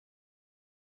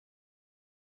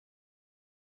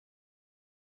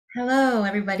Hello,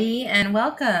 everybody, and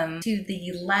welcome to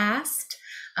the last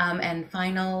and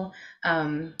final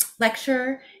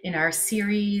lecture in our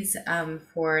series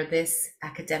for this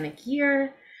academic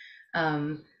year.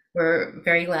 We're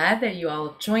very glad that you all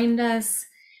have joined us,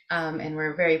 and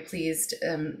we're very pleased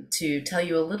to tell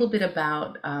you a little bit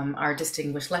about our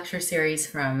distinguished lecture series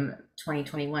from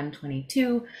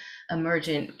 2021-22,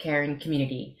 Emergent Care and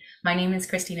Community. My name is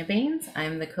Christina Baines.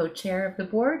 I'm the co-chair of the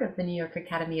board of the New York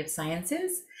Academy of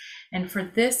Sciences. And for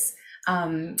this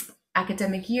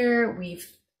academic year, we've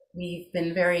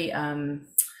been very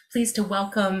pleased to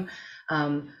welcome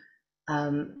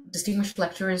distinguished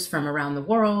lecturers from around the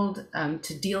world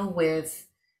to deal with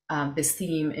this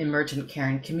theme, emergent care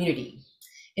and community.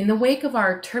 In the wake of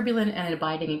our turbulent and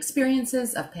abiding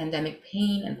experiences of pandemic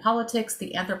pain and politics,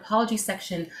 the anthropology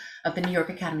section of the New York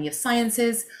Academy of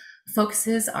Sciences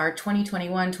focuses our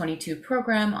 2021-22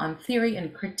 program on theory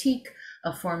and critique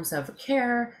of forms of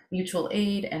care, mutual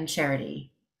aid, and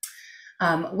charity.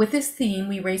 With this theme,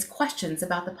 we raise questions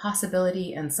about the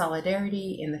possibility and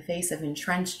solidarity in the face of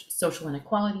entrenched social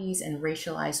inequalities and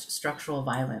racialized structural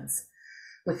violence.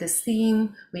 With this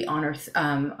theme, we honor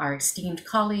our esteemed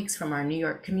colleagues from our New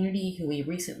York community who we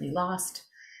recently lost: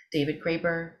 David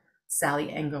Graeber,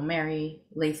 Sally Engel-Mary,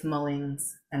 Laith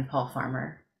Mullings, and Paul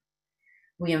Farmer.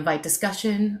 We invite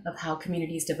discussion of how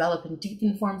communities develop and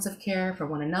deepen forms of care for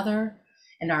one another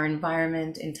and our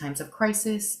environment in times of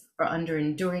crisis or under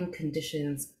enduring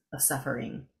conditions of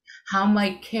suffering. How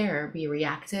might care be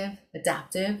reactive,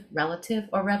 adaptive, relative,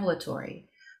 or revelatory?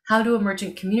 How do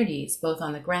emergent communities, both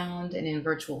on the ground and in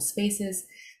virtual spaces,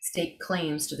 stake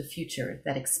claims to the future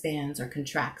that expands or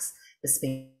contracts the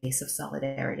space of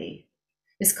solidarity?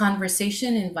 This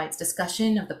conversation invites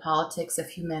discussion of the politics of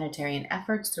humanitarian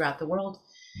efforts throughout the world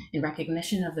in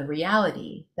recognition of the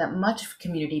reality that much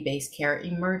community-based care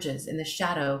emerges in the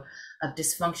shadow of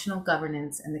dysfunctional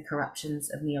governance and the corruptions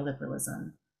of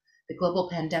neoliberalism. The global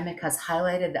pandemic has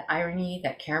highlighted the irony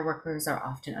that care workers are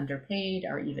often underpaid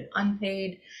or even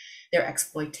unpaid, their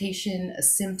exploitation a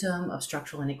symptom of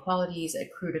structural inequalities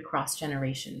accrued across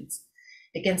generations.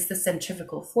 Against the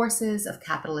centrifugal forces of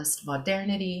capitalist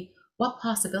modernity, what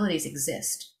possibilities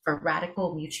exist for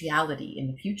radical mutuality in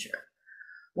the future?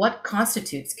 What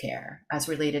constitutes care as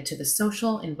related to the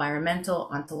social, environmental,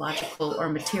 ontological, or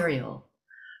material?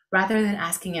 Rather than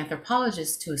asking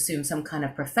anthropologists to assume some kind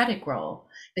of prophetic role,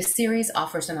 this series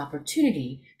offers an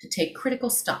opportunity to take critical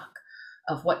stock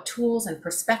of what tools and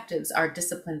perspectives our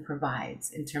discipline provides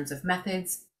in terms of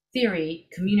methods, theory,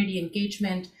 community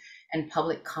engagement, and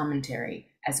public commentary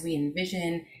as we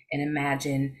envision and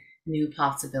imagine new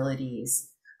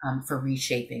possibilities for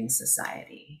reshaping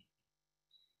society.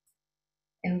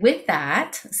 And with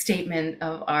that statement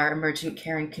of our emergent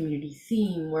care and community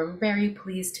theme, we're very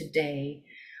pleased today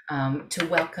to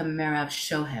welcome Merav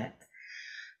Shohet.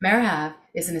 Merav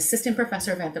is an assistant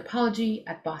professor of anthropology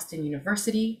at Boston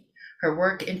University. Her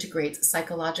work integrates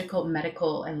psychological,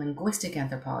 medical, and linguistic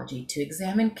anthropology to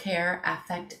examine care,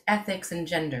 affect, ethics, and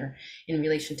gender in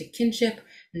relation to kinship,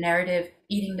 narrative,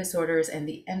 eating disorders, and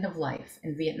the end of life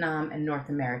in Vietnam and North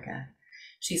America.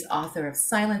 She's author of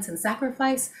Silence and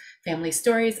Sacrifice, Family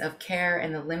Stories of Care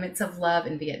and the Limits of Love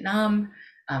in Vietnam,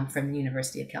 from the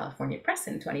University of California Press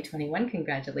in 2021,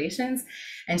 congratulations.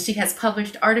 And she has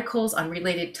published articles on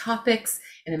related topics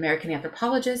in American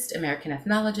Anthropologist, American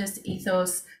Ethnologist,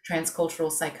 Ethos,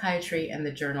 Transcultural Psychiatry, and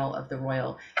the Journal of the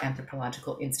Royal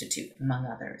Anthropological Institute, among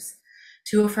others.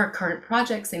 Two of her current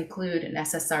projects include an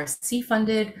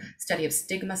SSRC-funded study of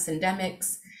stigma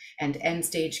syndemics and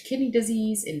end-stage kidney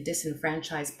disease in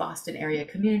disenfranchised Boston area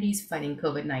communities fighting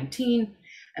COVID-19,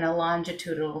 and a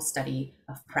longitudinal study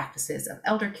of practices of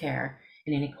elder care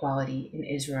and inequality in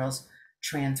Israel's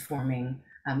transforming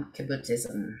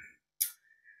kibbutzism.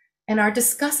 And our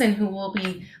discussant, who will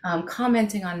be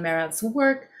commenting on Merav's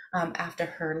work after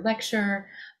her lecture,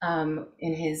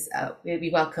 we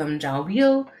welcome João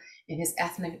Biehl. In his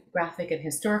ethnographic and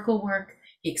historical work,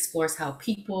 he explores how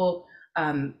people's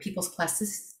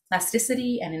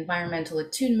plasticity and environmental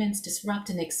attunements disrupt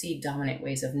and exceed dominant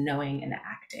ways of knowing and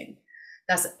acting,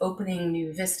 thus opening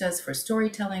new vistas for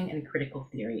storytelling and critical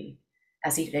theory.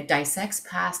 As he dissects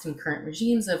past and current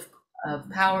regimes of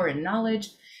power and knowledge,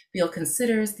 Biehl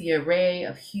considers the array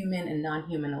of human and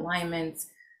non-human alignments,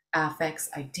 affects,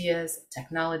 ideas,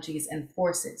 technologies, and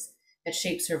forces that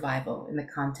shape survival in the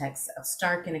context of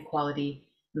stark inequality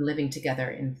and living together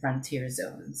in frontier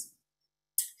zones.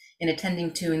 In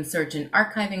attending to insurgent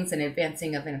archivings and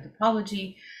advancing of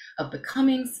anthropology of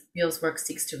becomings, Biehl's work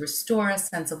seeks to restore a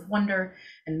sense of wonder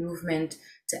and movement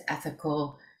to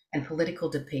ethical and political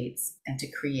debates and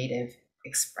to creative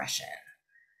expression.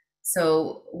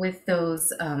 So with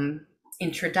those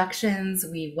introductions,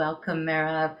 we welcome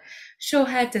Merav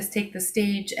Shohet to take the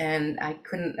stage, and I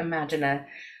couldn't imagine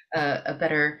a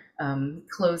better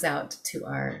closeout to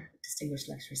our distinguished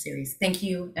lecture series. Thank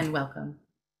you and welcome.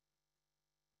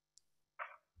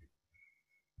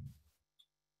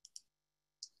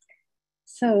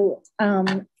 So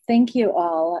thank you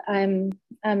all. I'm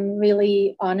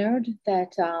really honored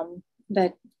that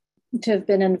that to have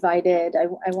been invited. I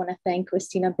want to thank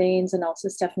Christina Baines and also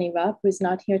Stephanie Rupp, who's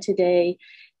not here today,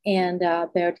 and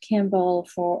Baird Campbell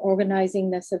for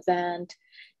organizing this event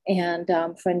and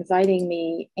for inviting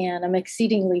me. And I'm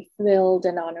exceedingly thrilled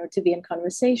and honored to be in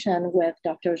conversation with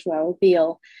Dr. João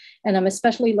Biehl. And I'm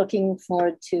especially looking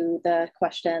forward to the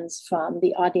questions from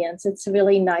the audience. It's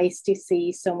really nice to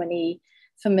see so many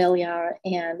familiar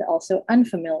and also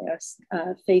unfamiliar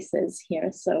faces here.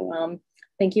 So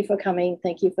thank you for coming.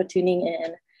 Thank you for tuning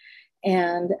in.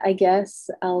 And I guess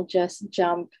I'll just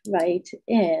jump right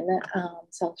in.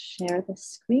 So I'll share the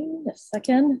screen a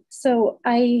second. So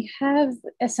I have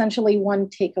essentially one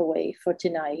takeaway for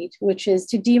tonight, which is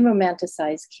to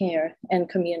de-romanticize care and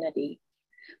community,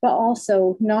 but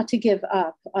also not to give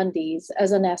up on these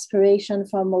as an aspiration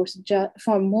for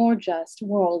a more just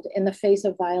world in the face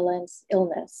of violence,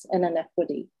 illness, and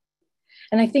inequity.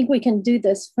 And I think we can do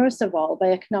this, first of all, by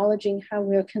acknowledging how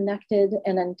we're connected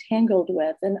and entangled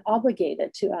with and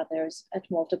obligated to others at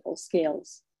multiple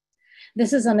scales.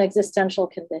 This is an existential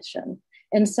condition,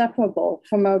 inseparable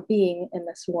from our being in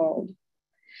this world.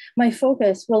 My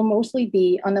focus will mostly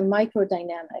be on the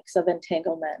microdynamics of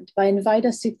entanglement, but I invite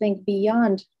us to think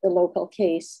beyond the local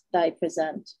case that I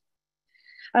present.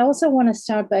 I also want to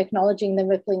start by acknowledging the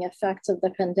rippling effects of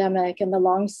the pandemic and the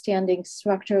long-standing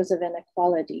structures of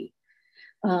inequality.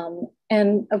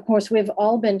 And of course, we've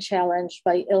all been challenged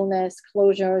by illness,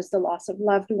 closures, the loss of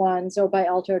loved ones, or by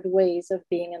altered ways of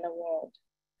being in the world.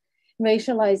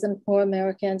 Racialized and poor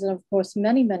Americans, and of course,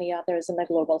 many, many others in the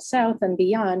global South and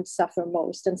beyond suffer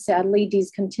most. And sadly, these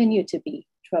continue to be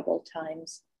troubled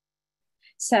times.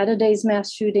 Saturday's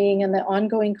mass shooting and the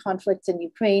ongoing conflicts in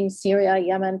Ukraine, Syria,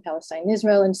 Yemen, Palestine,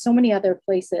 Israel, and so many other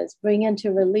places bring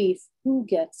into relief who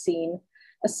gets seen,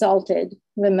 assaulted,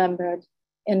 remembered,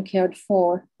 and cared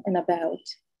for and about.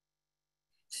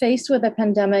 Faced with a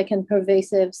pandemic and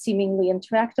pervasive, seemingly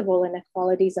intractable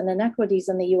inequalities and inequities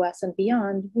in the US and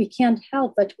beyond, we can't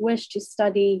help but wish to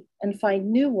study and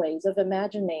find new ways of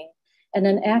imagining and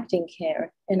enacting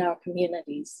care in our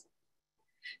communities.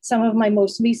 Some of my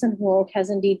most recent work has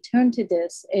indeed turned to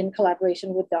this in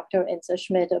collaboration with Dr. Insa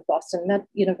Schmidt of Boston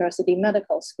University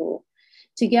Medical School.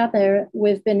 Together,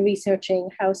 we've been researching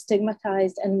how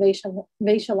stigmatized and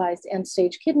racialized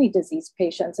end-stage kidney disease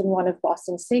patients in one of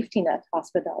Boston's safety net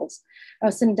hospitals are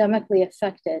syndemically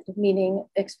affected, meaning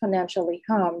exponentially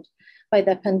harmed by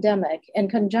the pandemic in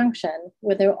conjunction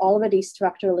with their already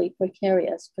structurally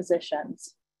precarious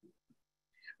positions.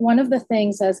 One of the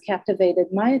things that has captivated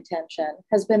my attention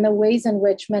has been the ways in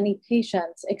which many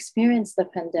patients experience the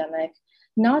pandemic,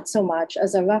 not so much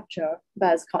as a rupture,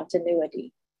 but as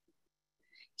continuity.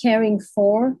 Caring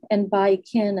for and by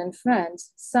kin and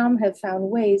friends, some have found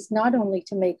ways not only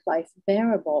to make life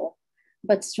bearable,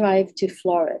 but strive to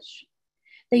flourish.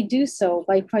 They do so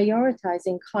by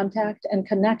prioritizing contact and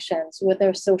connections with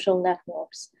their social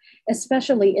networks,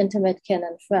 especially intimate kin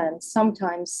and friends,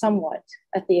 sometimes somewhat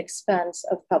at the expense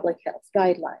of public health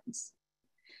guidelines.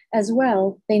 As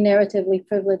well, they narratively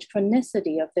privilege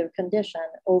chronicity of their condition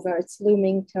over its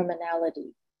looming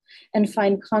terminality, and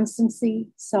find constancy,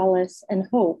 solace, and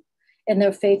hope in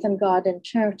their faith in God and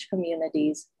church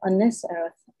communities on this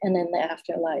earth and in the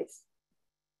afterlife.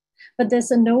 But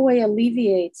this in no way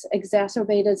alleviates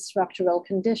exacerbated structural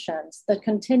conditions that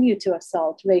continue to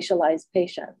assault racialized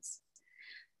patients.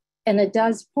 And it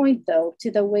does point, though, to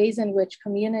the ways in which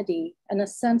community and a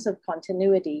sense of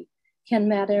continuity can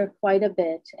matter quite a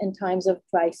bit in times of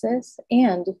crisis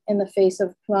and in the face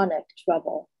of chronic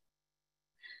trouble.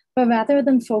 But rather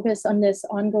than focus on this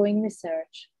ongoing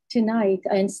research, tonight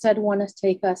I instead want to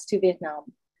take us to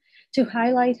Vietnam to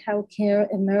highlight how care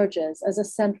emerges as a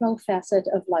central facet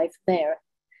of life there,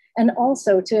 and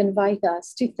also to invite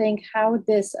us to think how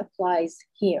this applies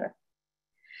here.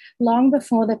 Long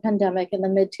before the pandemic in the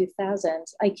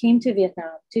mid-2000s, I came to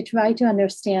Vietnam to try to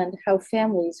understand how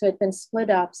families who had been split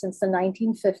up since the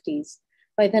 1950s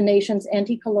by the nation's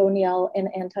anti-colonial and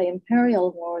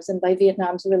anti-imperial wars and by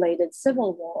Vietnam's related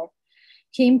civil war,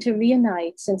 came to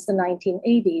reunite since the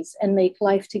 1980s and make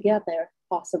life together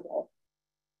possible.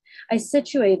 I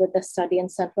situated the study in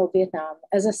central Vietnam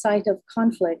as a site of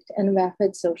conflict and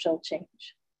rapid social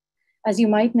change. As you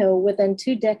might know, within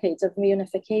 2 decades of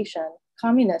reunification,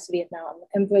 communist Vietnam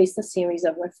embraced a series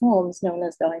of reforms known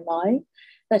as Doi Mai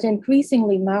that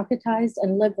increasingly marketized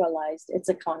and liberalized its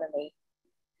economy.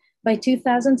 By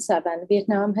 2007,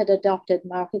 Vietnam had adopted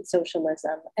market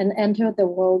socialism and entered the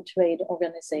World Trade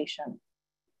Organization.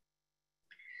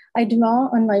 I draw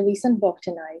on my recent book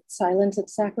tonight, Silence and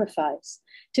Sacrifice,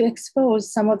 to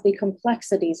expose some of the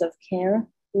complexities of care,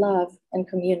 love, and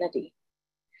community.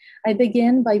 I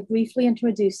begin by briefly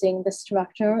introducing the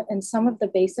structure and some of the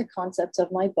basic concepts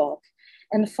of my book,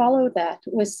 and follow that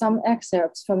with some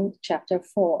excerpts from chapter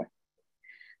 4.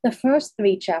 The first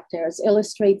 3 chapters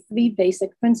illustrate 3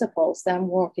 basic principles that I'm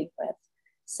working with: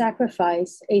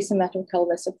 sacrifice, asymmetrical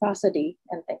reciprocity,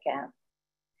 and the gap.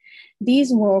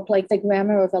 These work like the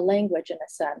grammar of a language, in a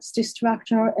sense, to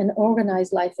structure and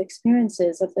organize life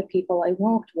experiences of the people I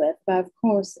worked with, but of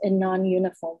course in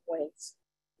non-uniform ways.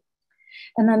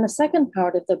 And then the second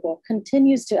part of the book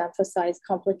continues to emphasize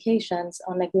complications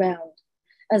on the ground,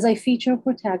 as I feature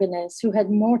protagonists who had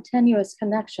more tenuous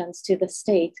connections to the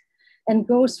state and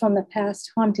ghosts from the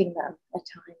past haunting them at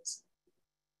times.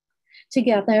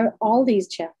 Together, all these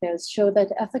chapters show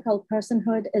that ethical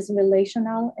personhood is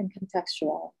relational and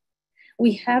contextual.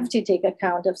 We have to take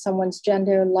account of someone's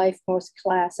gender, life force,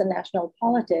 class, and national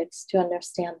politics to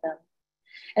understand them.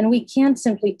 And we can't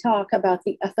simply talk about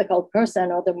the ethical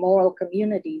person or the moral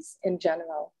communities in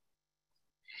general.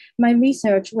 My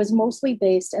research was mostly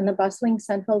based in the bustling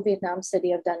central Vietnam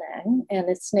city of Da Nang and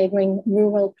its neighboring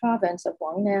rural province of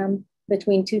Quang Nam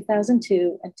between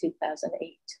 2002 and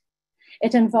 2008.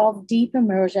 It involved deep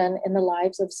immersion in the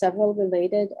lives of several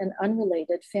related and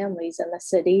unrelated families in the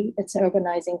city, its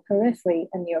urbanizing periphery,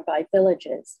 and nearby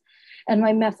villages. And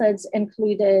my methods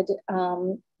included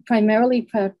primarily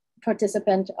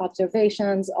participant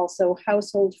observations, also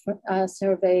household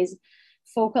surveys,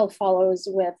 focal follows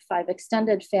with 5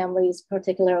 extended families,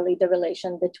 particularly the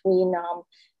relation between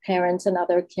parents and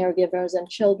other caregivers and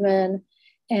children,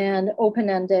 and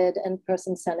open-ended and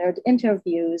person-centered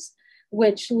interviews,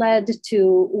 which led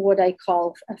to what I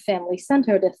call a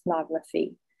family-centered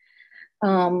ethnography.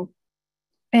 And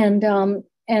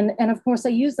of course, I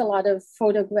used a lot of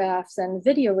photographs and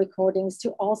video recordings to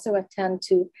also attend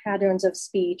to patterns of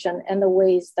speech and the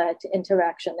ways that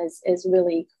interaction is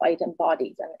really quite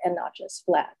embodied and not just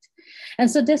flat.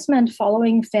 And so this meant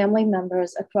following family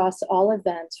members across all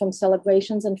events, from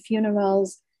celebrations and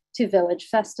funerals to village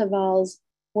festivals,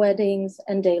 weddings,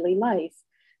 and daily life,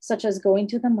 such as going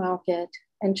to the market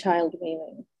and child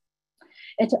rearing.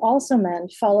 It also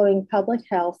meant following public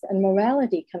health and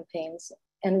morality campaigns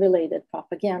and related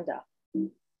propaganda.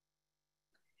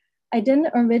 I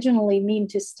didn't originally mean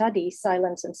to study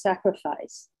silence and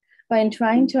sacrifice, but in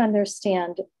trying to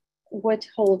understand what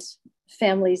holds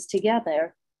families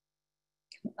together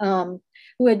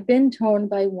who had been torn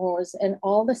by wars and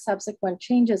all the subsequent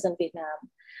changes in Vietnam,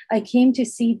 I came to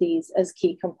see these as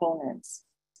key components.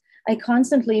 I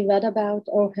constantly read about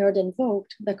or heard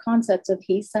invoked the concepts of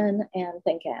hy sinh and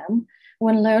tình cảm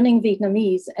when learning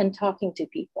Vietnamese and talking to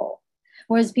people,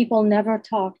 whereas people never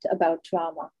talked about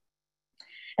trauma.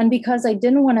 And because I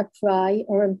didn't want to pry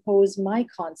or impose my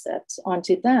concepts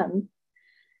onto them,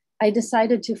 I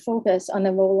decided to focus on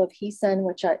the role of hy sinh,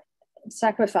 which I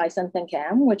sacrifice, and tình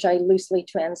cảm, which I loosely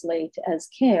translate as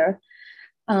care,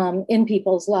 in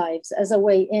people's lives as a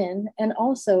way in, and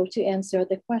also to answer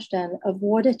the question of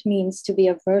what it means to be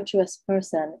a virtuous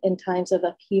person in times of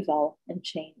upheaval and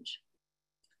change.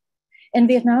 In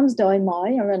Vietnam's Doi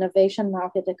Mai, or innovation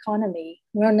market economy,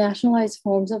 where nationalized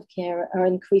forms of care are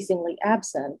increasingly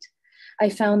absent, I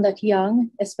found that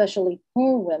young, especially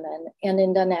poor women, and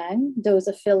in Da Nang, those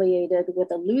affiliated with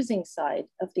the losing side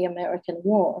of the American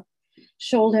war,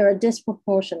 shoulder a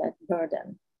disproportionate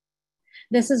burden.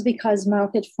 This is because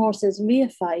market forces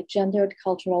reify gendered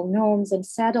cultural norms and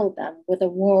saddle them with a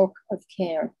work of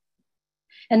care.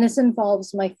 And this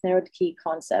involves my third key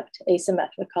concept,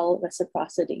 asymmetrical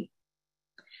reciprocity.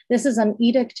 This is an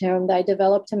edict term that I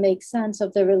developed to make sense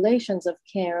of the relations of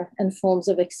care and forms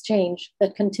of exchange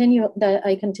that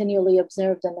I continually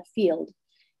observed in the field,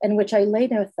 and which I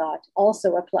later thought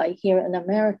also apply here in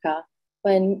America,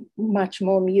 but in much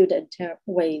more muted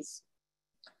ways.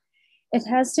 It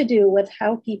has to do with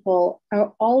how people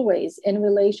are always in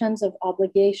relations of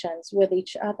obligations with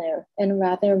each other in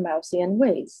rather Mausian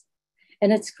ways.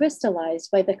 And it's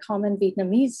crystallized by the common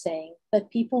Vietnamese saying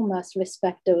that people must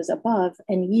respect those above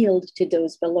and yield to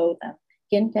those below them.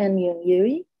 Kien Tan Yung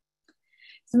Yui.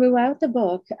 Throughout the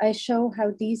book, I show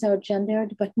how these are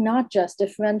gendered, but not just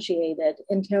differentiated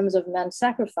in terms of men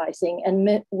sacrificing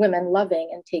and women loving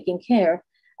and taking care,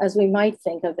 as we might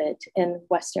think of it in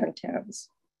Western terms.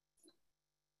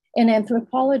 In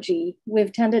anthropology,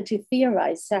 we've tended to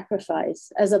theorize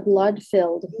sacrifice as a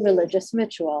blood-filled religious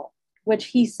ritual,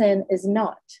 which Hy-Sinh is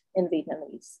not in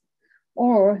Vietnamese,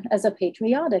 or as a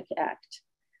patriotic act,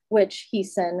 which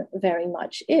Hy-Sinh very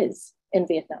much is in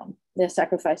Vietnam, the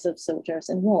sacrifice of soldiers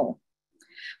in war.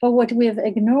 But what we've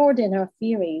ignored in our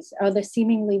theories are the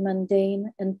seemingly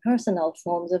mundane and personal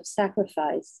forms of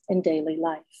sacrifice in daily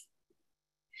life.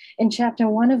 In chapter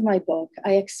 1 of my book,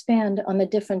 I expand on the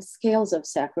different scales of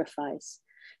sacrifice,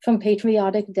 from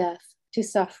patriotic death to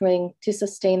suffering to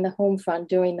sustain the home front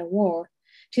during the war,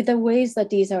 to the ways that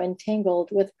these are entangled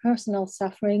with personal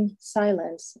suffering,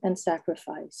 silence, and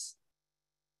sacrifice.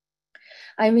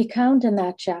 I recount in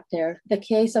that chapter the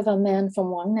case of a man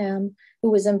from Quang Nam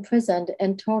who was imprisoned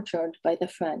and tortured by the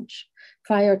French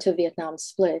prior to Vietnam's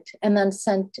split, and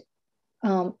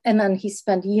then he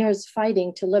spent years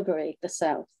fighting to liberate the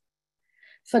South.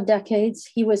 For decades,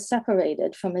 he was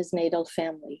separated from his natal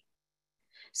family.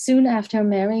 Soon after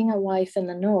marrying a wife in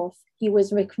the North, he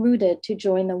was recruited to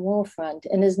join the war front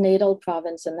in his natal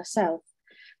province in the South,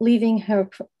 leaving her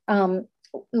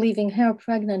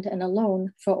pregnant and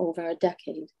alone for over a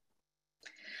decade.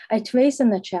 I trace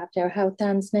in the chapter how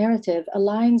Than's narrative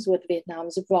aligns with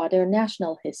Vietnam's broader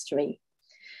national history,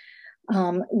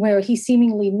 where he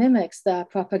seemingly mimics the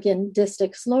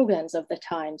propagandistic slogans of the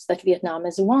times that Vietnam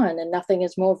is one and nothing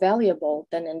is more valuable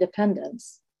than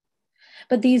independence.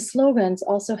 But these slogans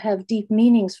also have deep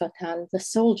meanings for Thanh, the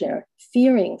soldier,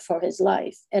 fearing for his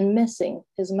life and missing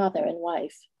his mother and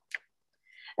wife.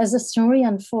 As the story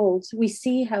unfolds, we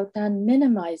see how Thanh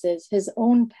minimizes his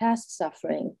own past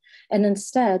suffering and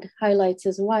instead highlights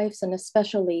his wife's and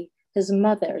especially his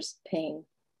mother's pain.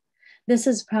 This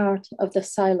is part of the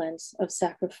silence of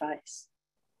sacrifice.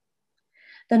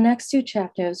 The next two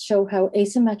chapters show how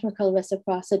asymmetrical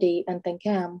reciprocity and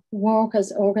Thanh work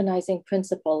as organizing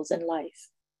principles in life.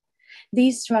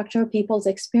 These structure people's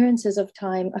experiences of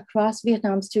time across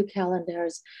Vietnam's two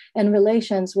calendars and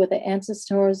relations with the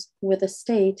ancestors, with the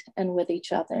state, and with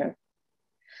each other.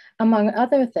 Among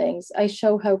other things, I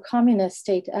show how communist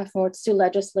state efforts to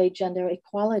legislate gender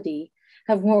equality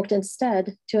have worked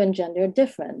instead to engender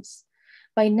difference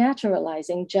by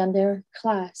naturalizing gender,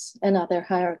 class, and other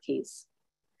hierarchies.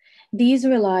 These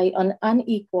rely on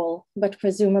unequal, but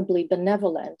presumably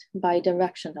benevolent,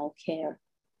 bidirectional care.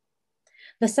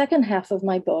 The second half of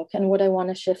my book, and what I want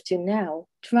to shift to now,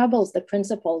 troubles the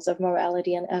principles of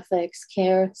morality and ethics,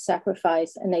 care,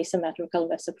 sacrifice, and asymmetrical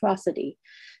reciprocity,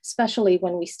 especially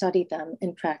when we study them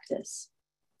in practice.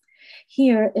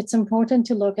 Here, it's important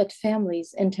to look at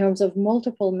families in terms of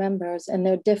multiple members and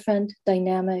their different,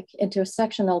 dynamic,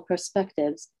 intersectional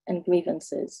perspectives and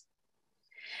grievances.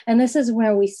 And this is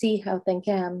where we see how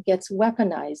Thanh gets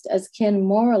weaponized as kin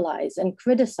moralize and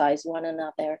criticize one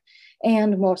another,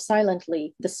 and more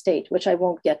silently, the state, which I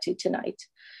won't get to tonight.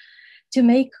 To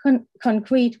make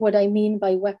concrete what I mean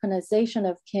by weaponization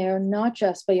of care, not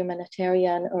just by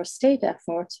humanitarian or state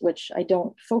efforts, which I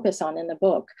don't focus on in the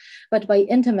book, but by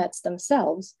intimates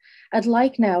themselves, I'd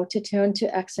like now to turn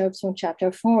to excerpts from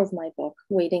chapter 4 of my book,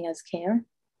 Waiting as Care.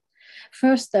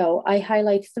 First, though, I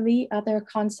highlight 3 other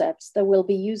concepts that will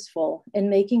be useful in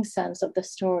making sense of the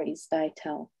stories that I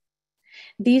tell.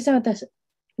 These are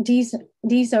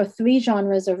 3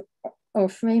 genres or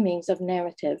framings of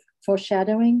narrative: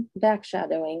 foreshadowing,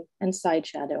 backshadowing, and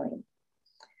sideshadowing.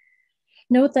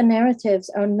 Note the narratives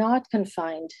are not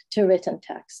confined to written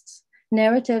texts.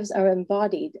 Narratives are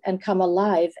embodied and come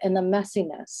alive in the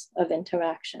messiness of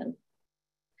interaction.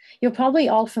 You're probably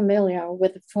all familiar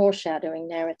with foreshadowing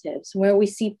narratives, where we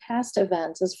see past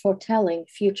events as foretelling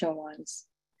future ones.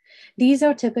 These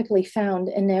are typically found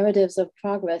in narratives of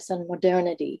progress and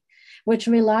modernity, which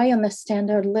rely on the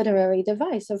standard literary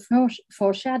device of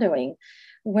foreshadowing,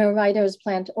 where writers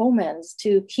plant omens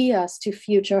to key us to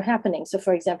future happenings. So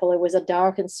for example, it was a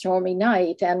dark and stormy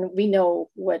night, and we know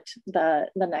what the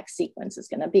next sequence is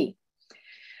going to be.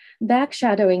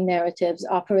 Backshadowing narratives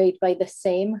operate by the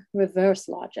same reverse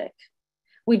logic.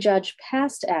 We judge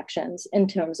past actions in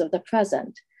terms of the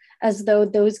present, as though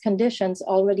those conditions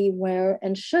already were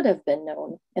and should have been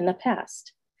known in the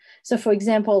past. So for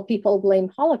example, people blame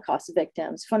Holocaust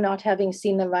victims for not having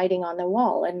seen the writing on the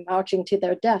wall and marching to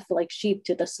their death like sheep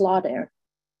to the slaughter.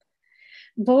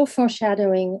 Both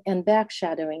foreshadowing and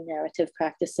backshadowing narrative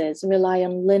practices rely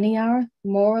on linear,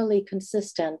 morally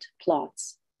consistent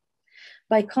plots.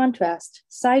 By contrast,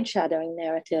 sideshadowing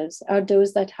narratives are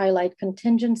those that highlight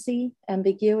contingency,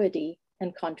 ambiguity,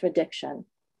 and contradiction.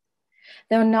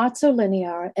 They're not so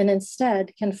linear and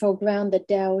instead can foreground the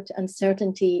doubt,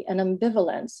 uncertainty, and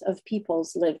ambivalence of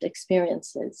people's lived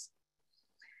experiences.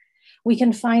 We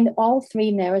can find all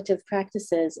three narrative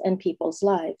practices in people's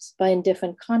lives, but in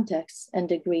different contexts and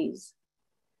degrees.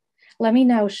 Let me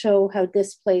now show how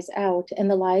this plays out in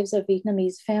the lives of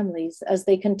Vietnamese families as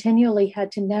they continually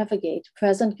had to navigate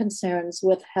present concerns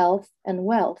with health and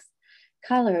wealth,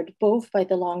 colored both by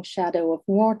the long shadow of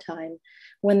wartime,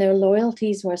 when their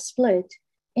loyalties were split,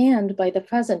 and by the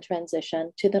present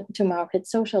transition to market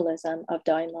socialism of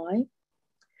Dai Lai.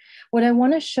 What I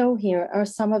want to show here are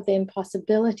some of the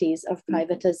impossibilities of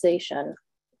privatization.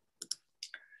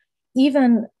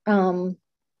 Even under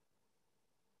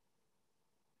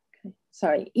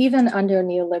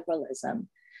neoliberalism,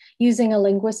 using a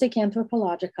linguistic,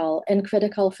 anthropological, and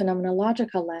critical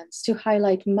phenomenological lens to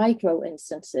highlight micro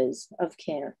instances of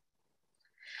care.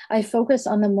 I focus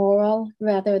on the moral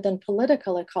rather than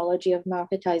political ecology of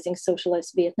marketizing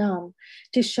socialist Vietnam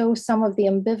to show some of the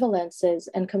ambivalences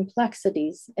and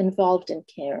complexities involved in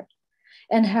care,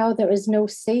 and how there is no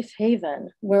safe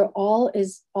haven where all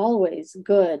is always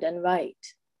good and right.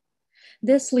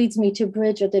 This leads me to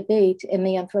bridge a debate in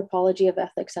the anthropology of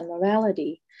ethics and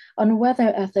morality on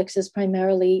whether ethics is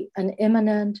primarily an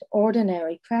immanent,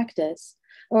 ordinary practice,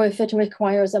 or if it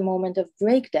requires a moment of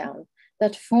breakdown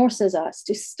that forces us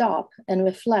to stop and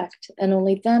reflect and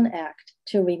only then act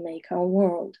to remake our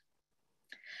world.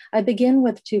 I begin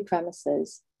with two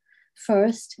premises.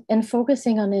 First, in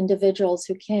focusing on individuals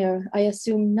who care, I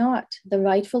assume not the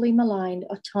rightfully maligned,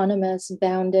 autonomous,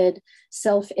 bounded,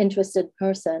 self-interested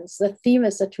persons that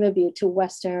theorists attribute to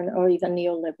Western or even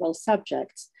neoliberal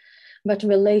subjects, but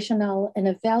relational and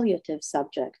evaluative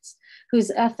subjects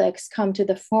whose ethics come to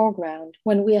the foreground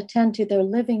when we attend to their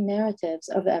living narratives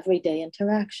of everyday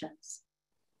interactions.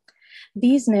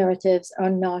 These narratives are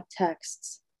not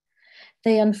texts.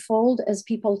 They unfold as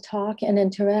people talk and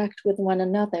interact with one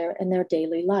another in their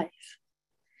daily life.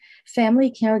 Family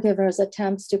caregivers'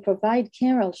 attempts to provide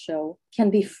care, I'll show,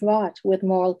 can be fraught with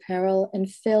moral peril and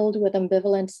filled with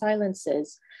ambivalent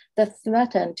silences that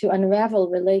threaten to unravel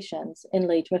relations in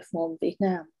late reform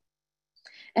Vietnam.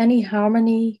 Any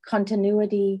harmony,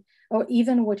 continuity, or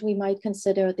even what we might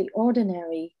consider the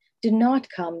ordinary do not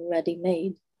come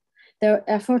ready-made. They're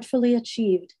effortfully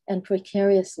achieved and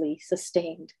precariously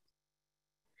sustained.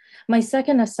 My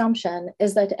second assumption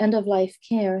is that end-of-life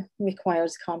care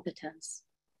requires competence.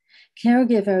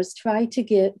 Caregivers try to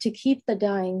keep the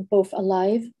dying both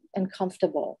alive and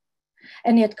comfortable.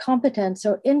 And yet competence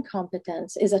or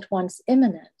incompetence is at once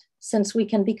imminent, since we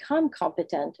can become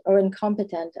competent or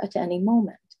incompetent at any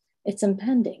moment. It's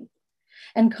impending.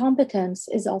 And competence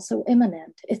is also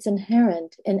imminent. It's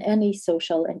inherent in any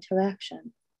social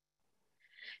interaction.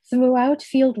 Throughout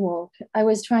fieldwork, I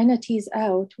was trying to tease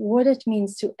out what it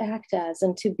means to act as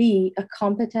and to be a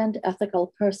competent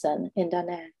ethical person in Da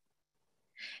Nang.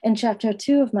 In chapter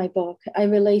 2 of my book, I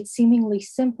relate seemingly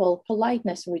simple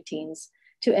politeness routines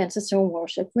to ancestor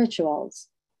worship rituals.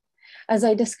 As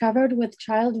I discovered with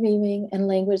child rearing and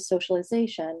language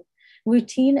socialization,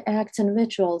 routine acts and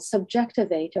rituals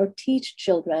subjectivate or teach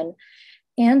children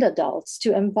and adults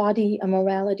to embody a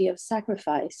morality of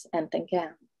sacrifice and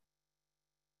thangam.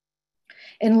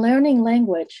 In learning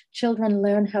language, children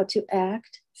learn how to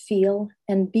act, feel,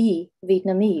 and be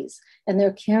Vietnamese, and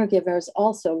their caregivers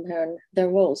also learn their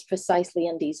roles precisely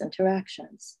in these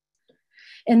interactions.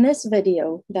 In this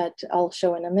video that I'll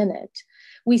show in a minute,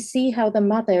 we see how the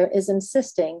mother is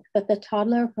insisting that the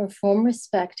toddler perform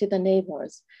respect to the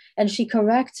neighbors, and she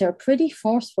corrects her pretty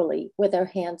forcefully with her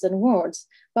hands and words,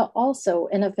 but also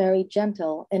in a very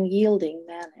gentle and yielding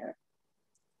manner.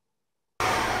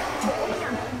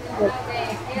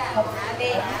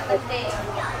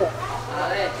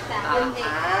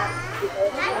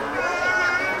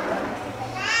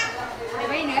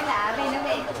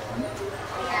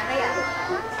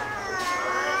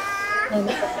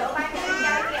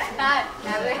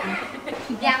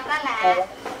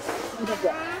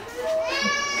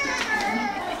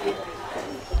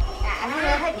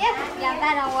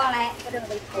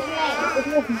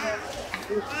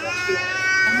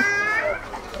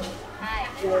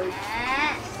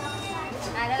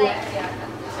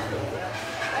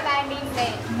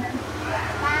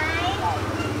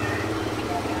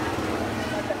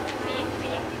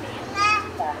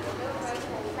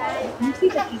 You see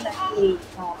that he's actually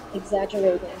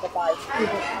exaggerating the bite.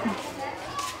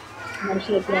 And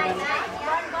she again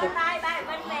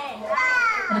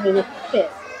and with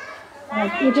fist,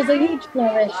 which is a huge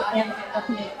flourish and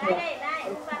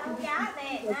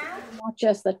not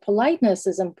just that politeness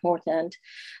is important,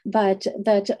 but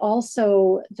that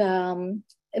also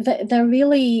they're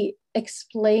really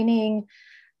explaining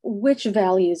which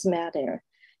values matter.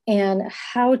 and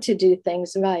how to do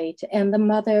things right. And the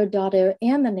mother, daughter,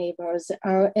 and the neighbors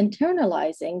are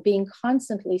internalizing being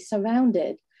constantly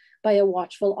surrounded by a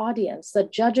watchful audience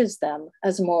that judges them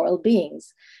as moral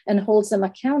beings and holds them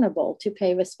accountable to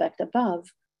pay respect above,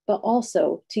 but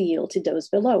also to yield to those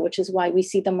below, which is why we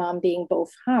see the mom being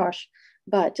both harsh,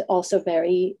 but also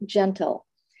very gentle.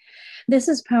 This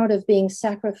is part of being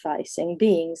sacrificing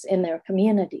beings in their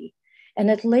community. And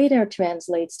it later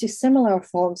translates to similar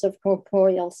forms of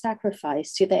corporeal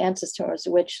sacrifice to the ancestors,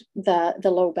 which the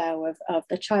low bow of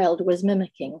the child was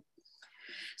mimicking.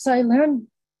 So I learned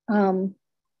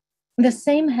the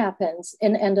same happens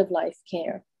in end-of-life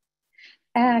care.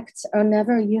 Acts are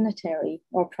never unitary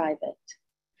or private.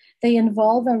 They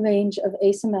involve a range of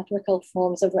asymmetrical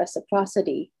forms of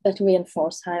reciprocity that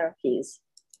reinforce hierarchies.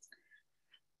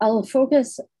 I'll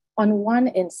focus on one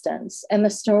instance and the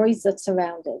stories that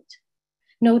surround it.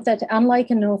 Note that unlike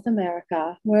in North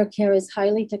America, where care is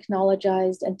highly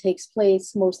technologized and takes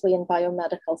place mostly in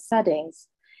biomedical settings,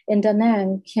 in Da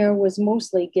Nang, care was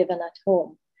mostly given at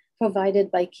home, provided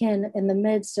by kin in the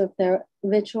midst of their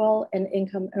ritual and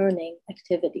income-earning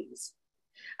activities.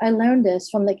 I learned this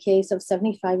from the case of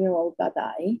 75-year-old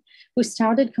Badai, who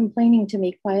started complaining to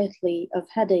me quietly of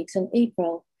headaches in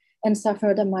April and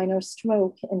suffered a minor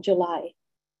stroke in July.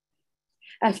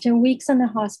 After weeks in the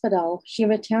hospital, she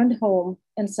returned home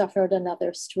and suffered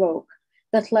another stroke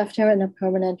that left her in a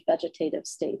permanent vegetative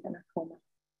state in a coma.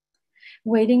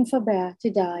 Waiting for Ba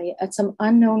to die at some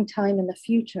unknown time in the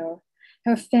future,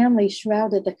 her family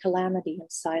shrouded the calamity in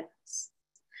silence.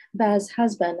 Ba's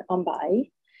husband,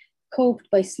 Ambai, coped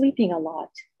by sleeping a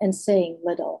lot and saying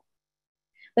little.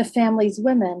 The family's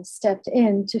women stepped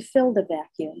in to fill the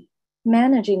vacuum,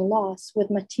 managing loss with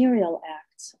material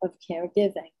acts of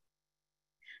caregiving.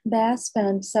 Ba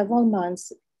spent several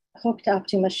months hooked up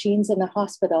to machines in the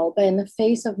hospital, but in the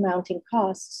face of mounting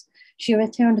costs, she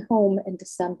returned home in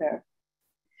December.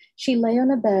 She lay on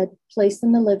a bed placed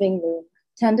in the living room,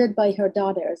 tended by her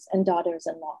daughters and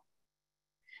daughters-in-law.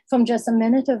 From just a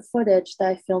minute of footage that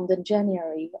I filmed in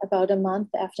January, about a month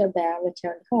after Ba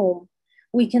returned home,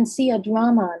 we can see a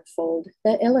drama unfold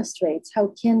that illustrates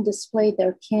how kin displayed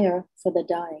their care for the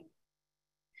dying.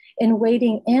 In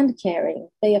waiting and caring,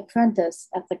 they apprentice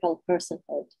ethical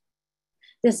personhood.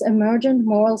 This emergent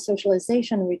moral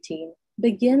socialization routine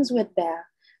begins with Ba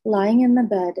lying in the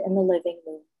bed in the living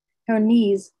room, her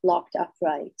knees locked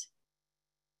upright.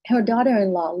 Her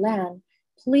daughter-in-law, Lan,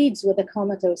 pleads with the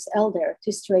comatose elder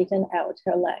to straighten out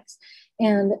her legs.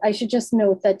 And I should just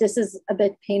note that this is a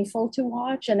bit painful to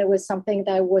watch, and it was something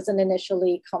that I wasn't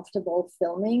initially comfortable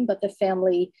filming, but the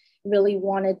family really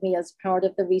wanted me as part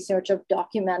of the research of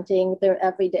documenting their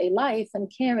everyday life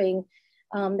and caring.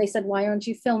 They said, why aren't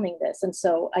you filming this? And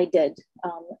so I did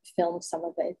film some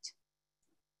of it.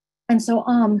 And so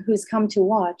who's come to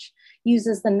watch,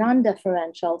 uses the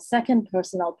non-deferential second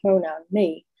personal pronoun,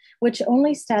 me, which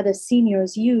only status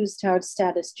seniors use towards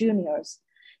status juniors,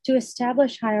 to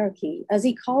establish hierarchy as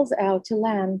he calls out to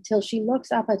Lan till she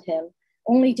looks up at him,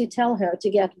 only to tell her to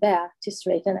get Ba to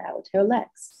straighten out her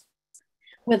legs.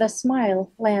 With a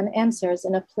smile, Lan answers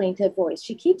in a plaintive voice.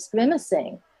 She keeps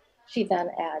grimacing. She then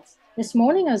adds, this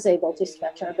morning I was able to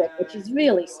stretch her a bit, but she's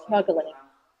really struggling.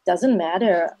 Doesn't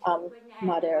matter,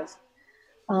 mutters.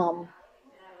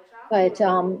 But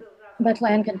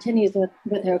Lan continues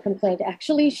with her complaint.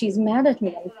 Actually, she's mad at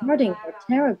me. I'm hurting her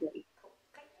terribly.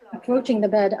 Approaching the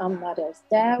bed, mutters,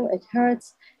 Dow, it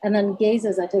hurts, and then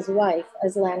gazes at his wife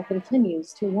as Lan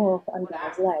continues to work on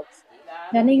Ba's legs.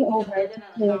 Bending over to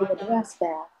clearly address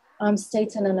Ba,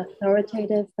 states in an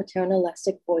authoritative,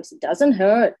 paternalistic voice, it doesn't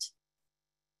hurt.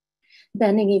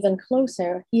 Bending even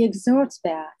closer, he exhorts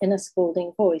Ba in a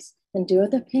scolding voice, endure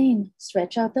the pain,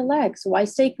 stretch out the legs, why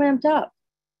stay cramped up?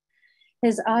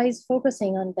 His eyes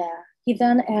focusing on Ba, he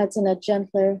then adds in a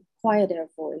gentler, quieter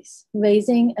voice,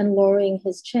 raising and lowering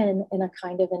his chin in a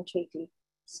kind of entreaty,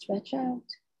 stretch out,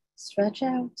 stretch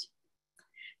out.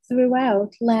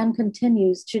 Throughout, Lan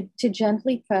continues to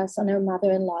gently press on her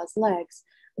mother-in-law's legs,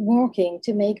 working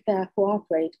to make Ba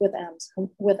cooperate with Am's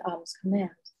command.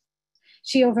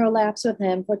 She overlaps with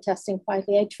him, protesting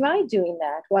quietly, I tried doing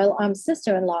that, while Am's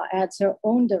sister-in-law adds her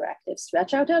own directive,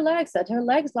 stretch out her legs, let her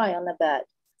legs lie on the bed.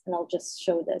 And I'll just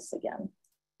show this again.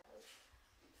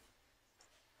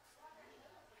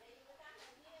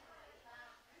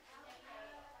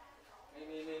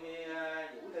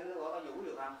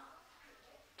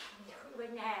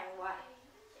 Bên nhà hàng hoài.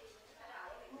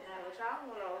 Buổi sáng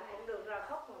rồi cũng được ra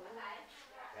khóc rồi nó này.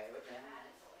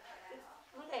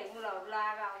 Nó thèm lột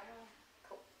la rồi,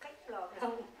 thục cách lột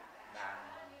không.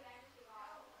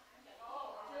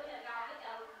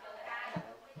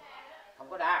 Không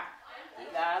có đa.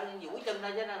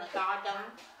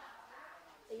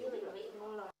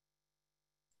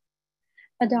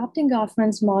 Adopting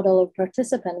Goffman's model of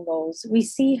participant roles, we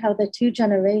see how the two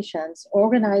generations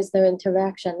organize their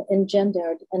interaction in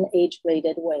gendered and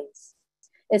age-graded ways.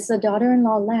 It's the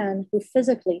daughter-in-law Lan who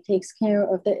physically takes care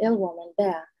of the ill woman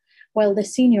Biehl, while the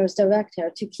seniors direct her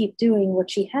to keep doing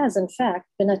what she has in fact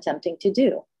been attempting to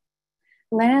do.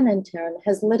 Lan, in turn,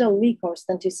 has little recourse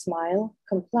than to smile,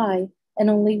 comply, and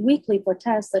only weakly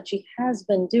protest that she has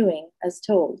been doing as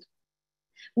told.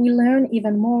 We learn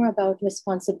even more about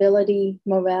responsibility,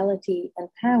 morality, and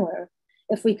power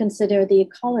if we consider the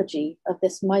ecology of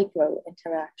this micro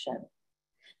interaction.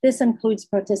 This includes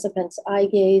participants' eye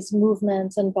gaze,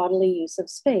 movements, and bodily use of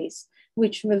space,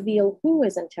 which reveal who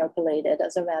is interpolated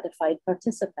as a ratified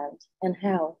participant and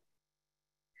how.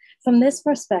 From this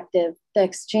perspective, the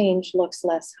exchange looks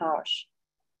less harsh.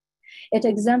 It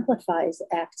exemplifies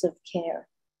acts of care.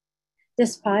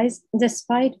 Despite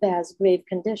Biehl's grave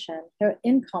condition, her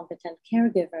incompetent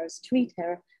caregivers treat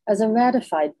her as a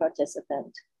ratified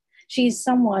participant. She is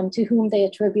someone to whom they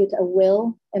attribute a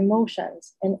will,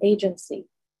 emotions, and agency.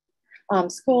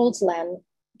 Scolds Lan,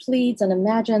 pleads and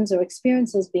imagines or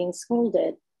experiences being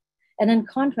scolded. And in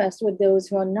contrast with those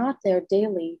who are not there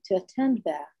daily to attend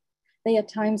Biehl, they at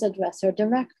times address her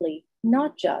directly,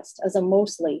 not just as a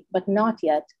mostly, but not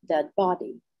yet dead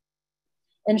body.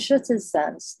 In Schutz's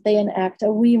sense, they enact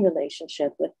a we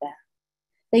relationship with Biehl.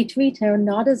 They treat her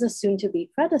not as a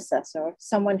soon-to-be predecessor,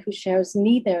 someone who shares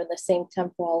neither the same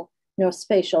temporal nor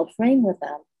spatial frame with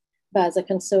them, but as a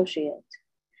consociate,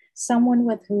 someone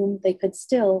with whom they could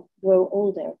still grow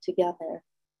older together.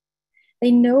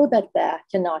 They know that Biehl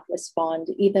cannot respond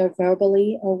either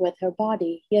verbally or with her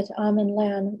body, yet and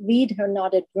Lan read her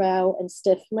knotted brow and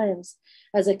stiff limbs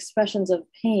as expressions of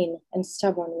pain and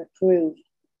stubborn reproof.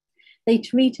 They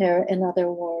treat her, in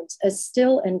other words, as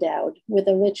still endowed with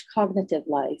a rich cognitive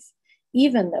life,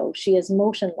 even though she is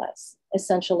motionless,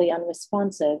 essentially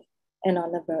unresponsive, and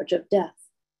on the verge of death.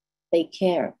 They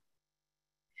care.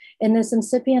 In this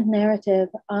incipient narrative,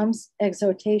 Am's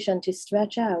exhortation to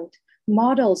stretch out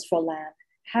models for Lan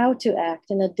how to act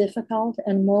in a difficult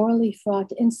and morally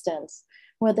fraught instance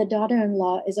where the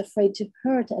daughter-in-law is afraid to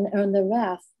hurt and earn the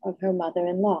wrath of her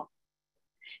mother-in-law.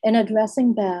 In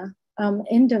addressing Biehl,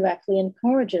 indirectly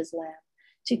encourages Lan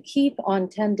to keep on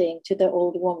tending to the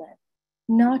old woman,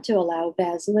 not to allow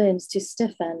Biehl's limbs to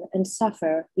stiffen and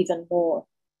suffer even more.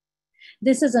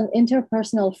 This is an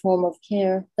interpersonal form of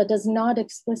care that does not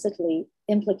explicitly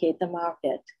implicate the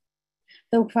market.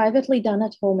 Though privately done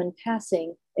at home in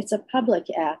passing, it's a public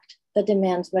act that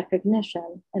demands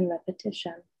recognition and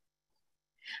repetition.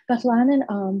 But Lan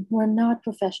and were not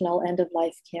professional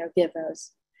end-of-life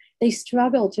caregivers. They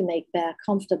struggled to make Biehl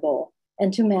comfortable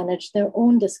and to manage their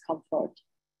own discomfort.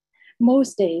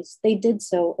 Most days, they did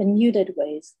so in muted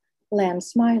ways, Lan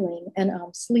smiling and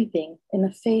sleeping in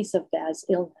the face of Biehl's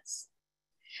illness.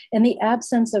 In the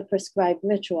absence of prescribed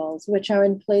rituals, which are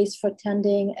in place for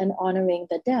tending and honoring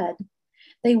the dead,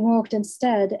 they worked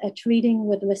instead at treating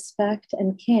with respect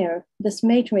and care this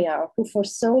matriarch who for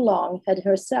so long had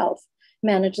herself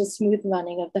managed the smooth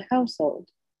running of the household.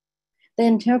 They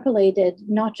interpolated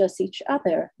not just each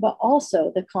other, but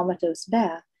also the comatose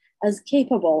Biehl as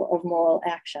capable of moral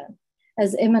action,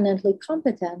 as immanently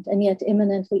competent and yet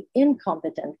immanently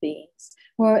incompetent beings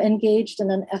who are engaged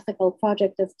in an ethical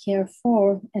project of care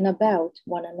for and about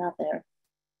one another.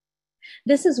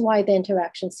 This is why the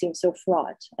interaction seems so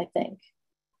fraught, I think.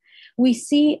 We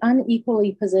see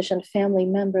unequally positioned family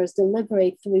members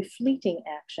deliberate through fleeting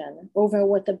action over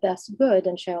what the best good,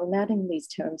 in Cheryl Mattingly's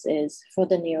terms, is for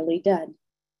the nearly dead.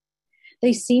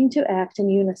 They seem to act in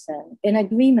unison, in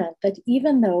agreement that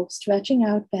even though stretching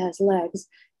out Biehl's legs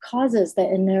causes the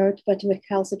inert but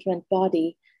recalcitrant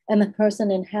body and the person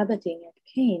inhabiting it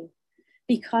pain,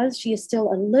 because she is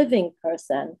still a living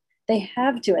person, they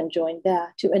have to enjoin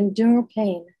Biehl to endure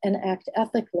pain and act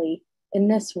ethically in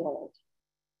this world.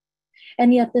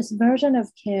 And yet this version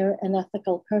of care and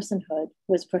ethical personhood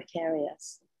was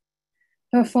precarious.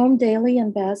 Performed daily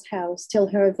in Biehl's house till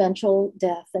her eventual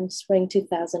death in spring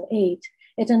 2008,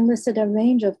 it enlisted a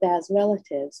range of Biehl's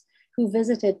relatives who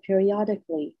visited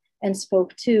periodically and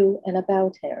spoke to and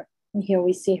about her. And here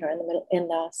we see her in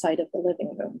the side of the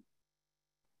living room.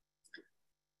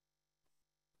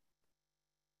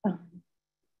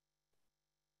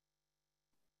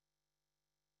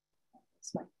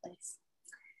 That's my place.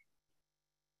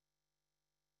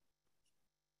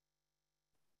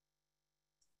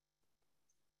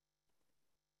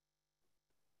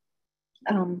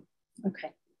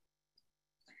 Okay.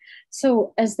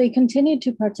 So as they continued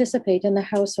to participate in the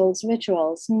household's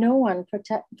rituals, no one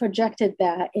projected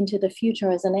Ba into the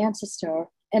future as an ancestor,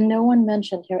 and no one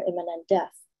mentioned her imminent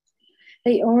death.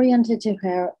 They oriented to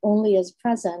her only as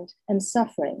present and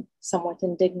suffering, somewhat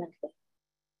indignantly.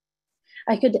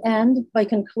 I could end by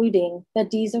concluding that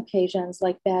these occasions,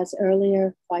 like Ba's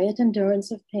earlier quiet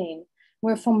endurance of pain,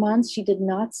 where for months she did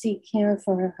not seek care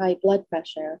for her high blood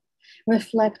pressure,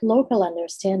 reflect local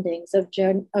understandings of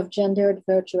gendered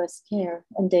virtuous care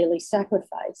and daily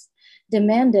sacrifice,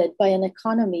 demanded by an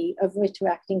economy of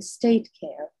retracting state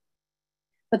care.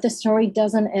 But the story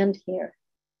doesn't end here.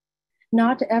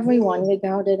 Not everyone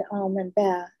regarded and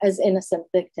Ba as innocent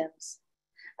victims.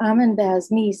 And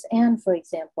Ba's niece, Anne, for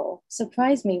example,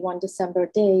 surprised me one December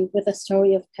day with a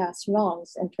story of past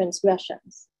wrongs and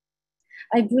transgressions.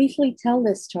 I briefly tell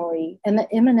this story and the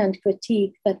imminent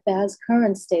critique that Ba's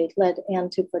current state led Anne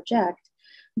to project,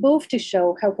 both to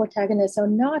show how protagonists are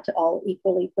not all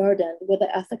equally burdened with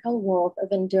the ethical work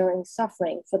of enduring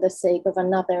suffering for the sake of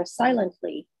another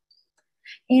silently,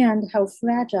 and how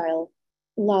fragile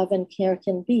love and care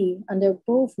can be under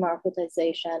both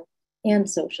marketization and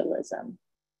socialism.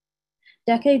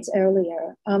 Decades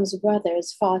earlier, Am's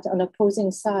brothers fought on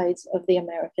opposing sides of the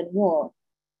American War,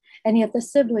 and yet the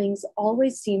siblings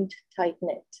always seemed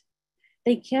tight-knit.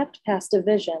 They kept past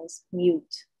divisions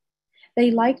mute. They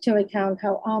liked to recount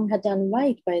how Am had done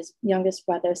right by his youngest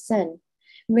brother, Sin,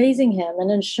 raising him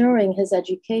and ensuring his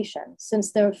education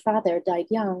since their father died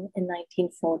young in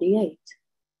 1948.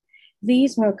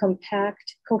 These were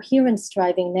compact,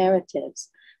 coherence-driving narratives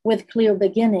with clear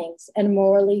beginnings and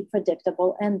morally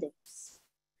predictable endings.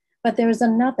 But there is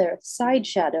another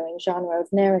side-shadowing genre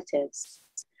of narratives.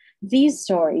 These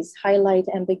stories highlight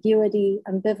ambiguity,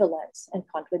 ambivalence, and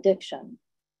contradiction.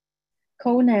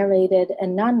 Co-narrated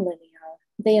and nonlinear,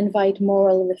 they invite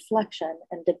moral reflection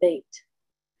and debate.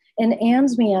 In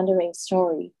Anne's meandering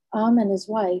story, Am and his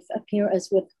wife appear as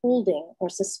withholding or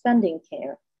suspending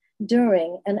care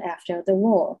during and after the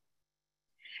war.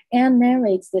 Anne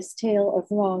narrates this tale of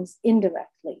wrongs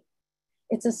indirectly.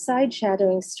 It's a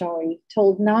side-shadowing story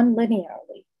told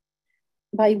non-linearly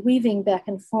by weaving back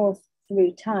and forth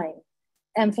through time,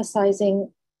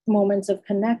 emphasizing moments of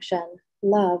connection,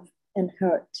 love, and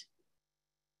hurt.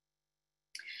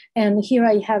 And here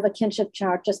I have a kinship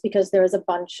chart just because there is a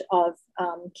bunch of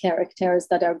characters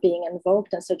that are being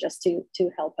invoked, and so just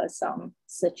to help us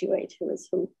situate who is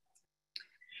who.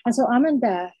 And so Am and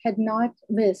Ba had not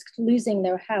risked losing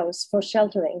their house for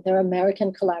sheltering their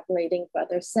American collaborating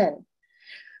brother Sin,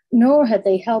 nor had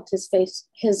they helped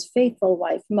his faithful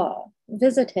wife Ma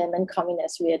visit him in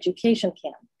communist re-education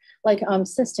camp, like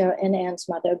Am's sister and Anne's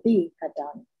mother Biehl had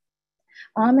done.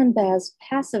 Am and Ba's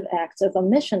passive acts of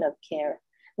omission of care,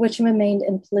 which remained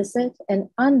implicit and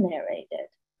unnarrated,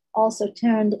 also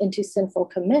turned into sinful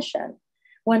commission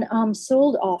when Am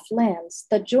sold off lands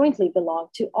that jointly belonged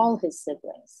to all his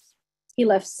siblings. He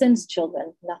left Sin's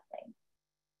children nothing.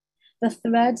 The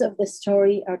threads of the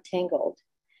story are tangled,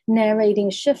 narrating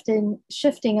shifting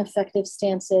affective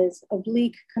stances,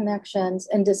 oblique connections,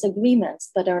 and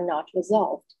disagreements that are not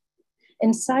resolved.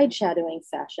 In side-shadowing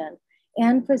fashion,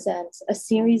 Anne presents a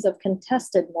series of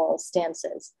contested moral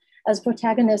stances as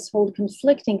protagonists hold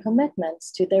conflicting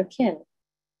commitments to their kin.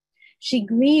 She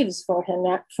grieves for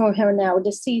her now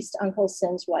deceased Uncle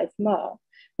Sin's wife, Ma,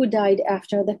 who died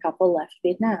after the couple left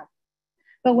Vietnam.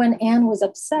 But when Anne was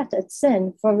upset at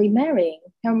Sin for remarrying,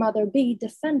 her mother Biehl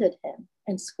defended him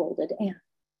and scolded Anne.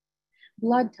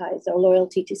 Blood ties or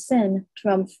loyalty to Sin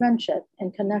trump friendship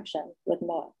and connection with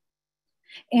Ma.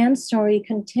 Anne's story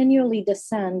continually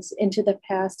descends into the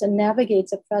past and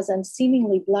navigates a present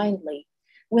seemingly blindly,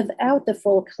 without the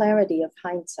full clarity of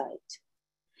hindsight.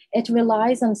 It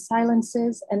relies on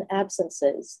silences and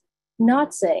absences,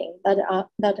 not saying that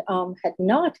Am had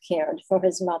not cared for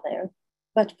his mother,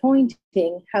 but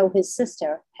pointing how his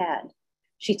sister had.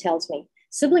 She tells me,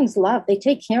 siblings love, they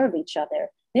take care of each other.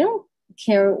 They don't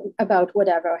care about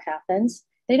whatever happens.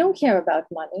 They don't care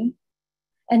about money.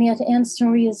 And yet Anne's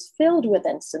story is filled with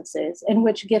instances in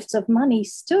which gifts of money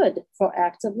stood for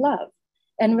acts of love,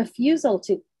 and refusal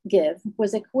to give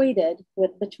was equated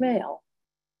with betrayal.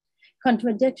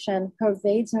 Contradiction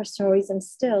pervades her stories, and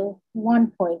still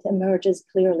one point emerges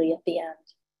clearly at the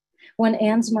end, when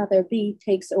Anne's mother Biehl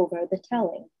takes over the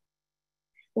telling.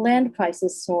 Land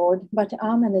prices soared, but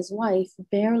Am and his wife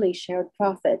barely shared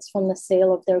profits from the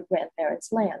sale of their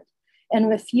grandparents' land and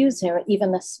refused her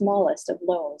even the smallest of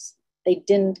loans. They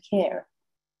didn't care.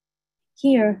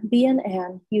 Here, Biehl and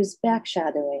Anne use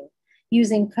backshadowing,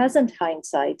 using present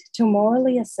hindsight to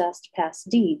morally assess past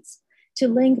deeds, to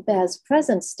link Ba's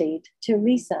present state to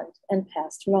recent and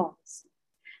past wrongs.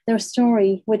 Their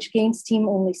story, which gained steam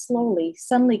only slowly,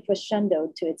 suddenly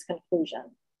crescendoed to its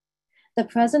conclusion. The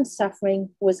present suffering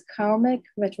was karmic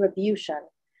retribution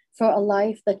for a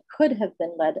life that could have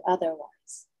been led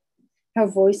otherwise. Her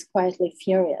voice quietly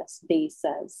furious, Biehl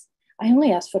says, I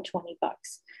only asked for $20.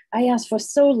 I asked for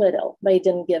so little, they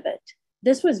didn't give it.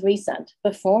 This was recent,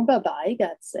 before Babai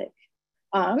got sick.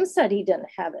 Said he didn't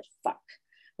have it, fuck.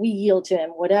 We yield to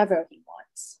him whatever he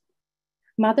wants.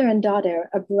 Mother and daughter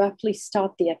abruptly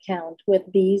stopped the account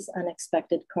with Biehl's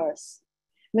unexpected curse.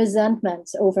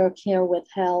 Resentments over care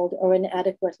withheld or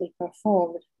inadequately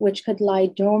performed, which could lie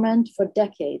dormant for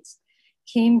decades,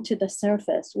 came to the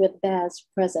surface with Baz's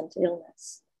present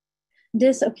illness.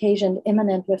 This occasioned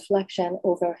imminent reflection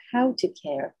over how to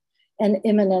care and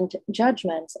imminent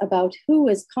judgments about who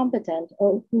is competent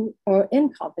or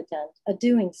incompetent at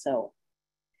doing so.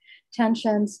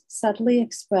 Tensions subtly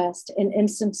expressed in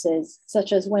instances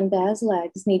such as when Baz's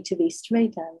legs need to be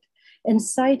straightened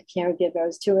incite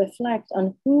caregivers to reflect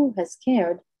on who has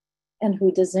cared and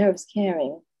who deserves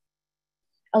caring.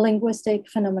 A linguistic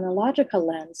phenomenological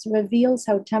lens reveals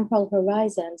how temporal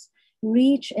horizons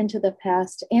reach into the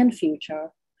past and future,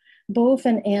 both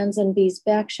in Anne's and B's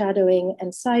backshadowing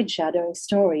and side-shadowing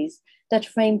stories that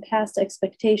frame past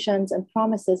expectations and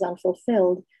promises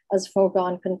unfulfilled as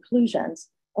foregone conclusions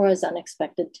or as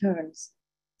unexpected turns.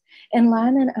 In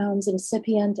Lan and Aum's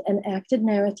incipient and acted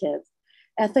narrative,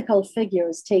 ethical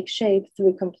figures take shape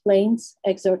through complaints,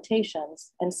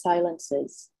 exhortations, and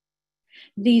silences.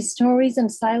 These stories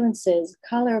and silences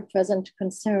color present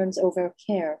concerns over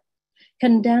care,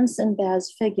 condense in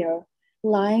Baz's figure,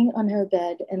 lying on her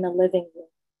bed in the living room,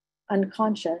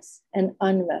 unconscious and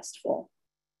unrestful.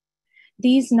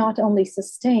 These not only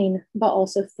sustain, but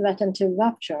also threaten to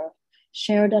rupture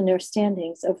shared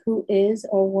understandings of who is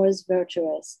or was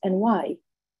virtuous and why,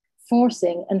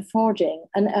 forcing and forging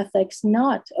an ethics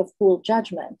not of cool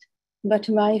judgment, but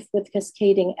rife with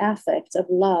cascading affects of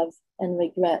love and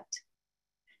regret.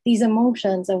 These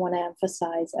emotions, I want to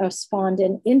emphasize, are spawned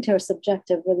in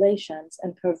intersubjective relations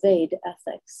and pervade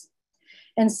ethics.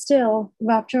 And still,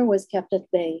 rupture was kept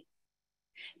at bay.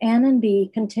 Anne and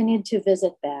Bee continued to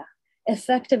visit Biehl,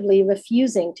 effectively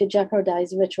refusing to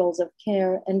jeopardize rituals of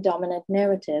care and dominant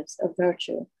narratives of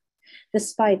virtue,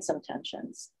 despite some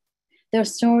tensions. Their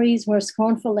stories, where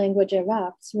scornful language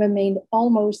erupts, remained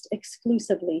almost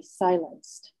exclusively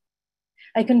silenced.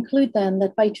 I conclude then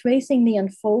that by tracing the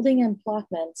unfolding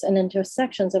emplotments and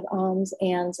intersections of Aum's,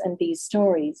 Anne's, and Bee's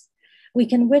stories, we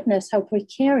can witness how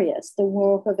precarious the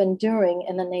work of enduring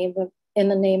in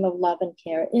the name of love and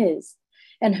care is,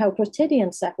 and how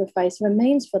quotidian sacrifice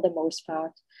remains for the most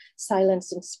part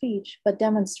silenced in speech, but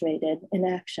demonstrated in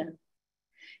action.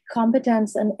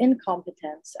 Competence and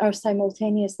incompetence are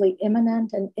simultaneously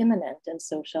immanent and imminent in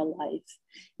social life,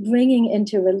 bringing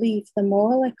into relief the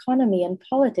moral economy and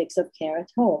politics of care at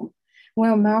home,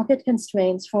 where market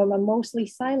constraints form a mostly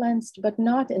silenced but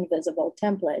not invisible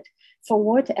template for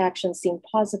what actions seem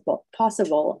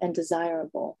possible and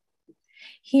desirable.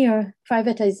 Here,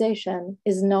 privatization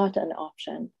is not an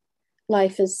option.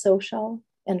 Life is social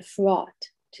and fraught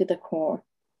to the core.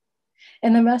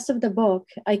 In the rest of the book,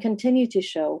 I continue to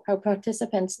show how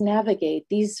participants navigate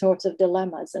these sorts of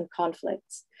dilemmas and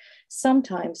conflicts,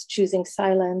 sometimes choosing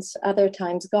silence, other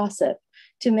times gossip,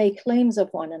 to make claims of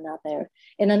one another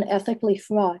in an ethically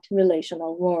fraught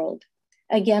relational world.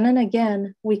 Again and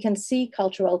again, we can see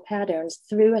cultural patterns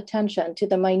through attention to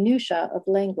the minutiae of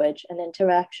language and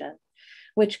interaction,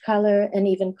 which color and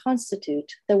even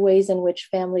constitute the ways in which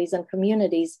families and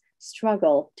communities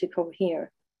struggle to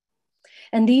cohere.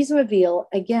 And these reveal,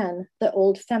 again, the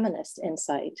old feminist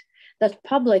insight that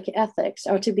public ethics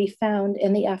are to be found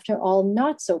in the, after all,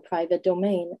 not so private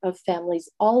domain of families'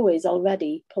 always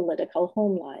already political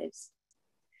home lives.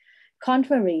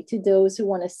 Contrary to those who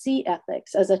want to see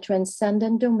ethics as a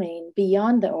transcendent domain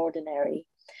beyond the ordinary,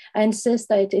 I insist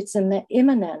that it's in the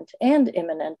immanent and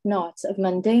imminent knots of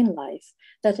mundane life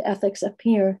that ethics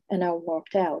appear and are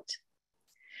worked out.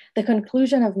 The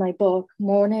conclusion of my book,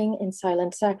 Mourning in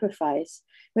Silent Sacrifice,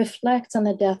 reflects on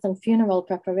the death and funeral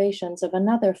preparations of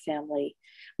another family,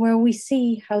 where we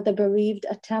see how the bereaved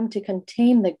attempt to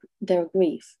contain their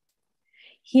grief.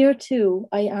 Here too,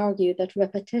 I argue that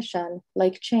repetition,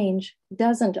 like change,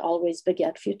 doesn't always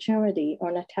beget futurity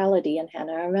or natality in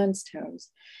Hannah Arendt's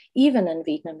terms, even in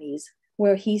Vietnamese,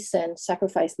 where hy sinh,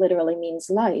 sacrifice literally means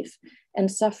life,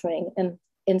 and suffering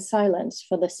in silence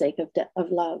for the sake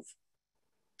of love.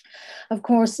 Of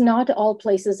course, not all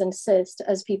places insist,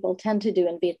 as people tend to do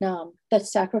in Vietnam, that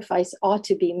sacrifice ought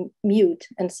to be mute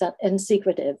and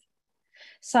secretive.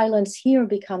 Silence here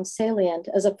becomes salient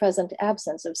as a present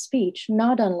absence of speech,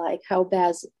 not unlike how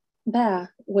Ba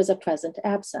was a present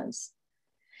absence.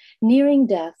 Nearing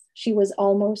death, she was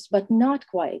almost, but not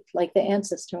quite, like the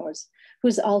ancestors,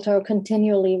 whose altar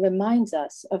continually reminds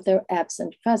us of their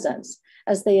absent presence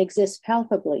as they exist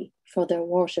palpably for their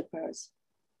worshippers.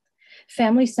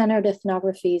 Family-centered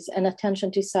ethnographies and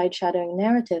attention to side-shadowing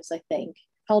narratives, I think,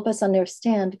 help us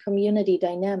understand community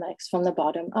dynamics from the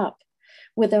bottom up,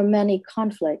 with their many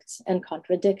conflicts and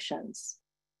contradictions.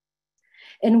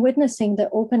 In witnessing the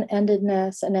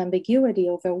open-endedness and ambiguity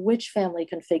over which family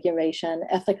configuration,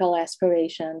 ethical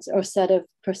aspirations, or set of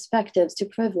perspectives to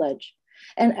privilege,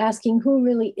 and asking who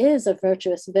really is a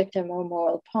virtuous victim or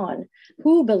moral pawn,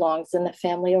 who belongs in the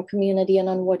family or community and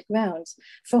on what grounds,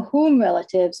 for whom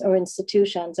relatives or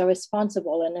institutions are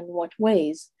responsible and in what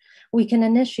ways, we can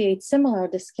initiate similar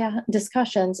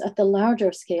discussions at the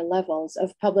larger scale levels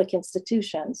of public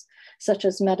institutions, such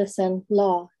as medicine,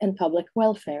 law, and public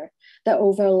welfare, that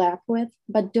overlap with,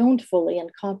 but don't fully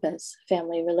encompass,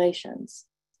 family relations.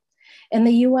 In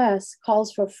the US,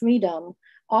 calls for freedom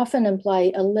often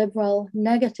imply a liberal,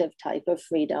 negative type of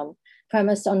freedom,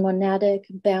 premised on monadic,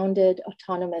 bounded,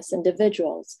 autonomous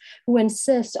individuals who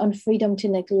insist on freedom to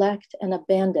neglect and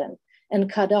abandon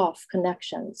and cut off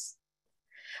connections.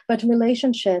 But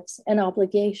relationships and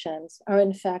obligations are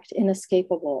in fact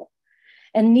inescapable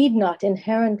and need not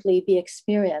inherently be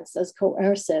experienced as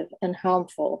coercive and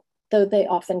harmful, though they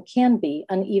often can be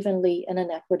unevenly and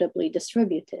inequitably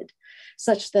distributed,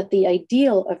 such that the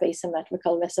ideal of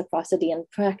asymmetrical reciprocity in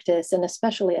practice, and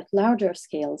especially at larger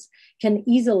scales, can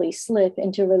easily slip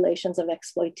into relations of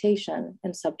exploitation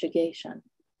and subjugation.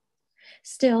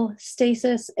 Still,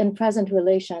 stasis in present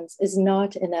relations is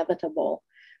not inevitable,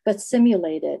 but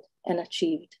simulated and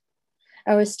achieved.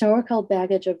 Our historical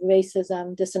baggage of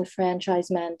racism,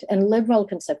 disenfranchisement, and liberal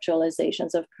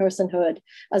conceptualizations of personhood,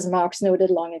 as Marx noted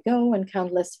long ago and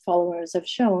countless followers have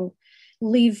shown,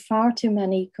 leave far too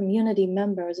many community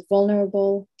members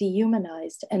vulnerable,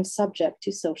 dehumanized, and subject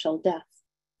to social death.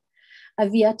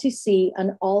 I've yet to see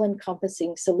an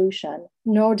all-encompassing solution,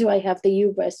 nor do I have the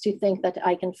hubris to think that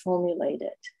I can formulate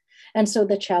it. And so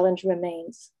the challenge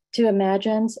remains to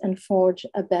imagine and forge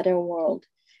a better world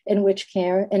in which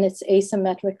care in its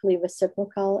asymmetrically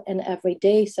reciprocal and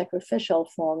everyday sacrificial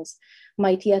forms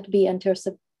might yet be an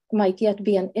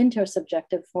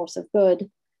intersubjective force of good,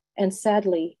 and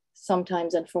sadly,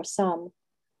 sometimes and for some,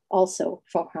 also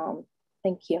for harm.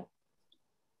 Thank you.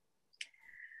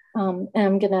 And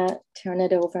I'm gonna turn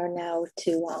it over now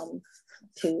to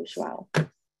João.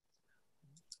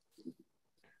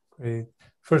 Great.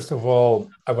 First of all,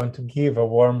 I want to give a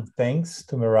warm thanks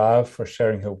to Merav for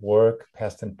sharing her work,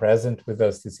 past and present, with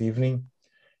us this evening,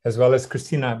 as well as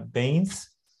Christina Baines,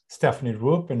 Stephanie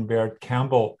Rupp, and Baird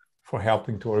Campbell for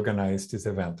helping to organize this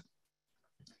event.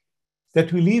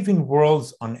 That we live in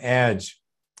worlds on edge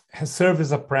has served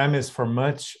as a premise for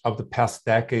much of the past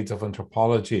decades of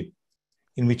anthropology,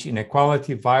 in which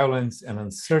inequality, violence, and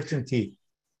uncertainty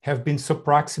have been so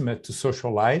proximate to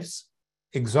social lives,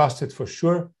 exhausted for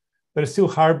sure, but still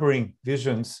harboring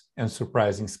visions and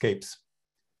surprising escapes.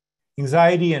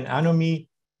 Anxiety and anomie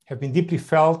have been deeply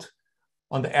felt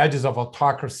on the edges of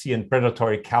autocracy and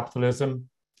predatory capitalism,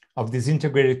 of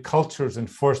disintegrated cultures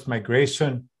and forced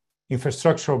migration,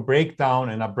 infrastructural breakdown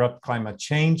and abrupt climate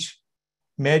change,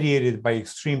 mediated by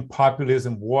extreme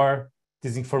populism, war,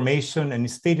 disinformation, and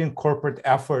state and corporate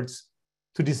efforts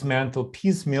to dismantle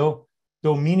piecemeal,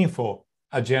 though meaningful,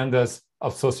 agendas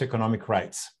of socioeconomic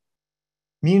rights.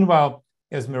 Meanwhile,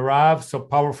 as Merav so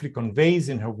powerfully conveys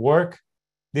in her work,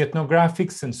 the ethnographic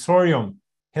sensorium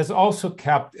has also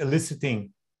kept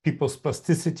eliciting people's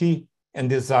plasticity and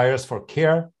desires for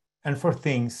care and for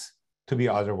things to be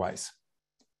otherwise.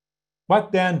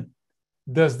 What then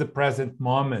does the present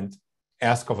moment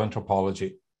ask of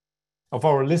anthropology? Of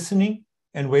our listening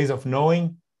and ways of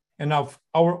knowing, and of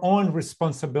our own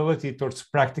responsibility towards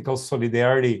practical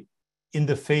solidarity in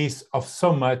the face of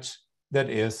so much that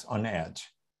is on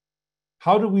edge.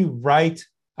 How do we write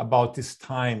about these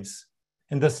times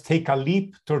and thus take a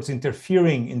leap towards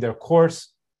interfering in their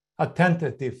course,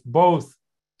 attentive both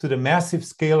to the massive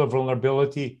scale of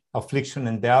vulnerability, affliction,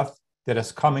 and death that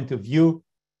has come into view,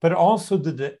 but also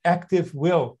to the active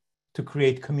will to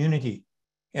create community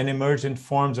and emergent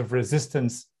forms of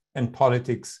resistance and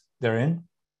politics therein?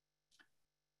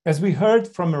 As we heard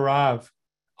from Merav,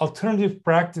 alternative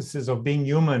practices of being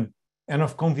human and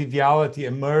of conviviality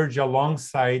emerge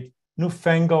alongside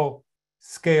newfangled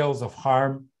scales of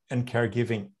harm and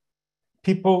caregiving.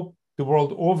 People the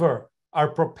world over are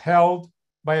propelled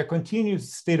by a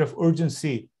continuous state of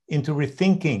urgency into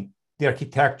rethinking the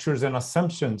architectures and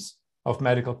assumptions of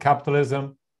medical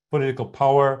capitalism, political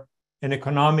power, and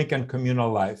economic and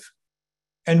communal life.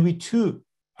 And we too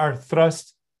are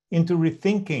thrust into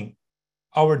rethinking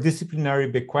our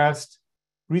disciplinary bequest,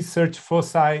 research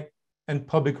foci, and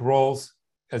public roles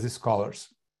as scholars.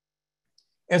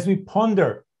 As we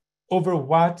ponder over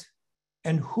what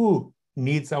and who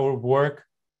needs our work,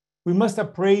 we must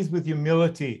appraise with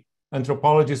humility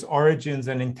anthropology's origins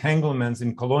and entanglements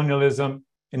in colonialism,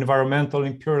 environmental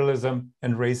imperialism,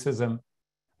 and racism.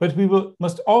 But we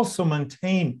must also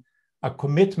maintain a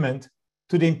commitment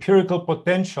to the empirical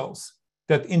potentials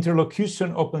that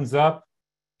interlocution opens up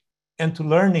and to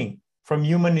learning from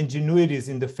human ingenuities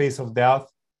in the face of death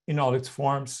in all its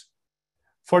forms.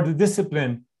 For the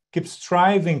discipline keeps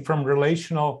striving from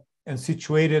relational and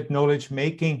situated knowledge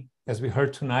making, as we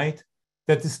heard tonight,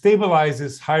 that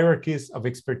destabilizes hierarchies of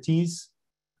expertise,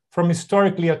 from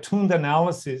historically attuned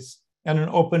analysis and an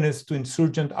openness to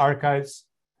insurgent archives,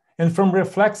 and from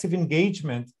reflexive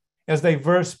engagement as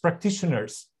diverse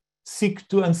practitioners seek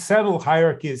to unsettle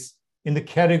hierarchies in the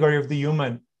category of the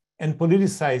human and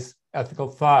politicize ethical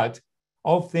thought,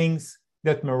 all things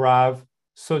that Merav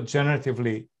so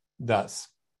generatively does.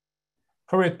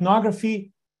 Her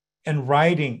ethnography and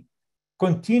writing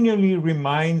continually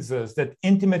reminds us that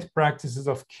intimate practices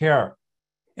of care,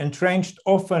 entrenched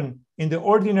often in the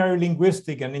ordinary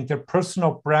linguistic and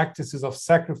interpersonal practices of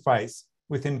sacrifice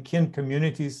within kin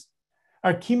communities,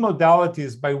 are key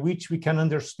modalities by which we can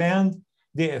understand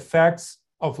the effects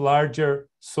of larger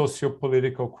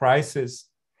socio-political crises,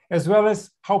 as well as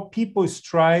how people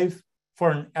strive for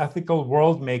an ethical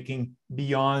world-making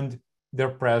beyond their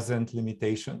present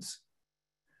limitations.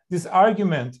 This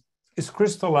argument is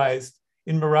crystallized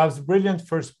in Merav's brilliant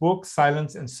first book,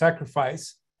 Silence and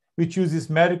Sacrifice, which uses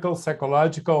medical,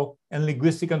 psychological, and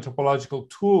linguistic anthropological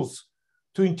tools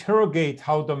to interrogate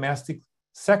how domestic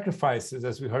sacrifices,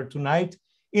 as we heard tonight,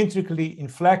 intricately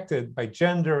inflected by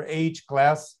gender, age,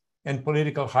 class, and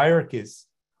political hierarchies,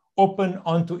 open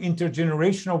onto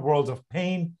intergenerational worlds of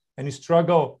pain and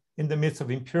struggle in the midst of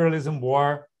imperialism,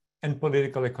 war, and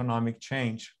political economic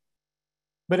change.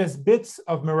 But as bits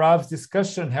of Merav's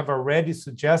discussion have already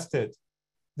suggested,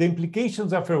 the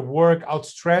implications of her work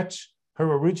outstretch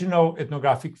her original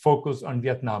ethnographic focus on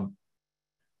Vietnam.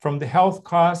 From the health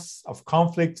costs of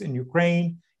conflicts in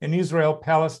Ukraine and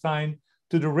Israel-Palestine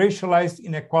to the racialized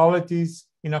inequalities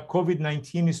in a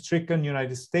COVID-19 stricken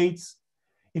United States,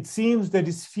 it seems that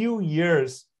these few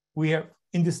years we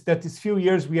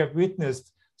have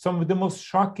witnessed some of the most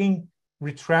shocking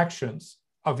retractions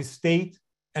of state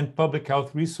and public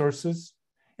health resources,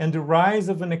 and the rise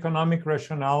of an economic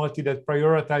rationality that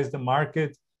prioritizes the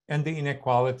market and the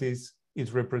inequalities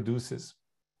it reproduces.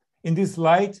 In this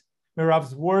light,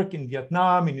 Merav's work in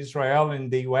Vietnam, in Israel,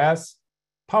 and the US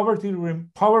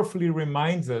powerfully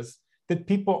reminds us that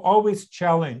people always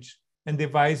challenge and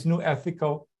devise new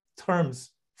ethical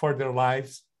terms for their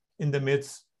lives in the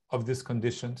midst of these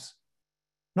conditions.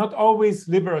 Not always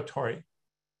liberatory,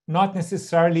 not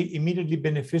necessarily immediately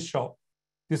beneficial,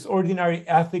 this ordinary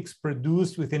ethics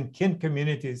produced within kin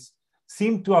communities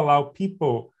seem to allow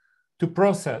people to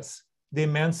process the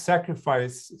immense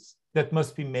sacrifices that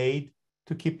must be made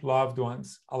to keep loved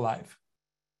ones alive.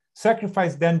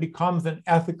 Sacrifice then becomes an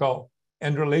ethical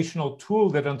and relational tool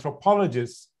that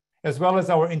anthropologists, as well as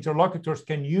our interlocutors,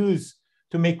 can use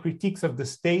to make critiques of the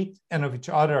state and of each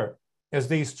other as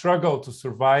they struggle to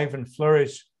survive and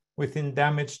flourish within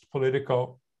damaged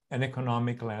political and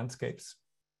economic landscapes.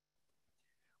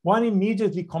 One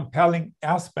immediately compelling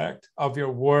aspect of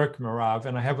your work, Merav,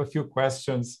 and I have a few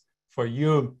questions for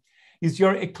you, is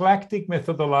your eclectic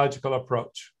methodological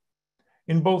approach.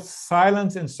 In both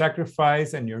Silence and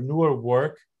Sacrifice and your newer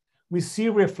work, we see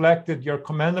reflected your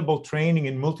commendable training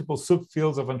in multiple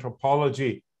subfields of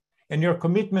anthropology and your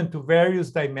commitment to various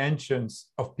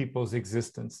dimensions of people's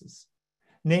existences.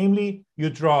 Namely, you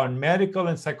draw on medical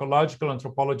and psychological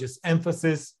anthropologists'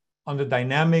 emphasis on the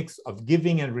dynamics of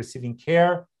giving and receiving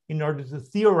care in order to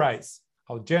theorize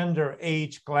how gender,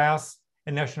 age, class,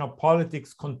 and national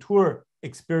politics contour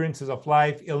experiences of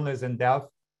life, illness, and death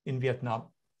in Vietnam.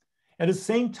 At the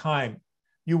same time,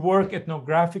 you work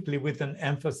ethnographically with an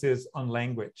emphasis on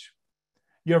language.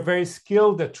 You're very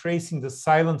skilled at tracing the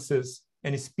silences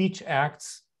and speech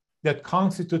acts that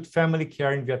constitute family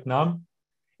care in Vietnam,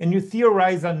 and you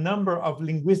theorize a number of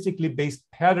linguistically based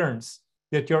patterns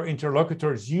that your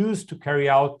interlocutors use to carry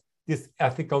out these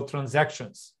ethical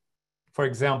transactions. For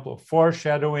example,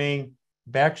 foreshadowing,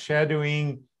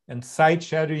 backshadowing, and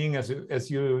side-shadowing,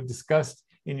 as you discussed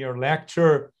in your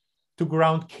lecture, to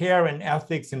ground care and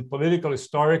ethics in political,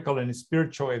 historical, and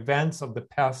spiritual events of the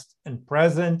past and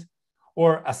present,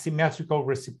 or asymmetrical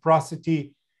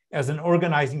reciprocity as an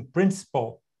organizing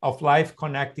principle of life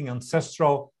connecting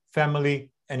ancestral,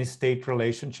 family, and state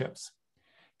relationships.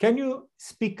 Can you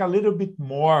speak a little bit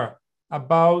more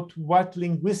about what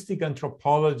linguistic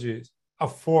anthropology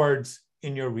affords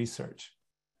in your research?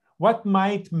 What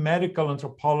might medical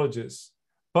anthropologists,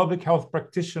 public health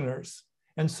practitioners,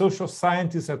 and social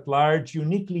scientists at large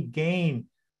uniquely gain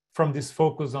from this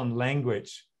focus on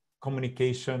language,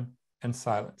 communication, and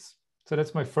silence? So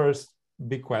that's my first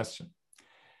big question.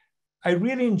 I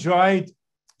really enjoyed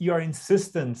your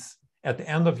insistence at the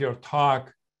end of your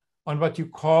talk on what you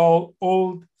call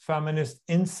old feminist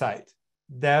insight,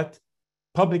 that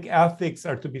public ethics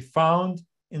are to be found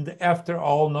in the, after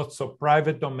all, not so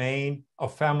private domain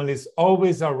of families'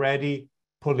 always already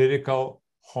political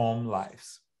home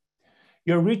lives.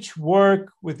 Your rich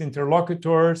work with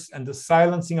interlocutors and the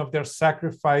silencing of their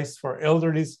sacrifice for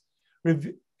elders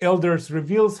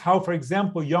reveals how, for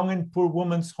example, young and poor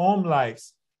women's home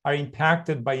lives are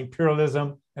impacted by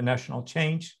imperialism and national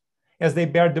change, as they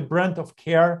bear the brunt of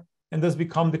care and thus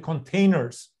become the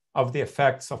containers of the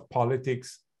effects of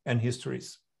politics and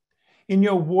histories. In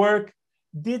your work,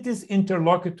 did these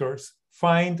interlocutors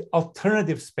find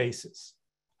alternative spaces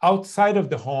outside of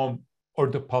the home or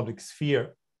the public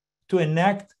sphere to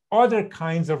enact other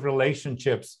kinds of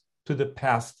relationships to the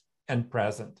past and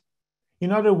present?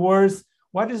 In other words,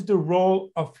 what is the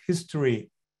role of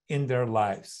history in their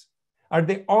lives? Are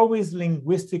they always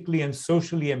linguistically and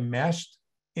socially enmeshed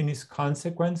in its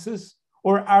consequences,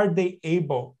 or are they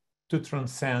able to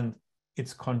transcend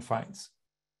its confines?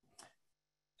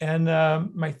 And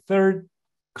my third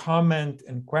comment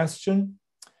and question,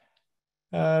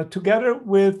 together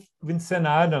with Vincent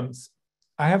Adams,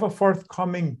 I have a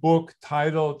forthcoming book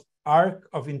titled Arc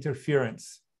of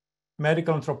Interference,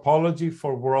 Medical Anthropology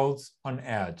for Worlds on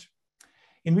Edge,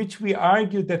 in which we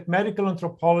argue that medical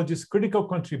anthropology's critical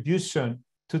contribution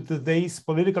to today's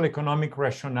political economic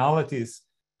rationalities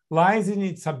lies in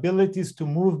its abilities to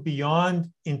move beyond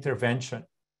intervention,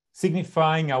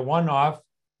 signifying a one-off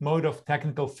mode of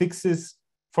technical fixes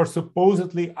for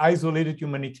supposedly isolated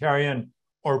humanitarian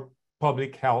or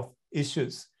public health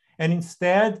issues, and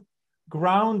instead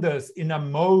ground us in a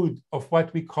mode of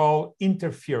what we call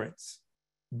interference,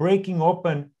 breaking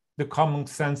open the common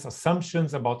sense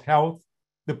assumptions about health,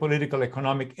 the political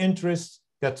economic interests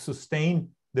that sustain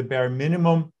the bare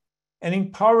minimum, and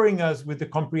empowering us with the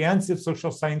comprehensive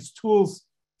social science tools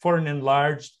for an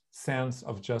enlarged sense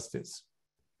of justice.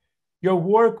 Your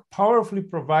work powerfully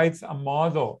provides a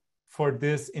model for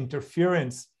this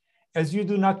interference, as you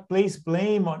do not place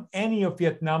blame on any of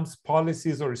Vietnam's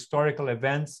policies or historical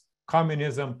events,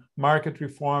 communism, market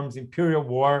reforms, imperial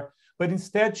war, but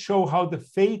instead show how the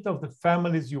fate of the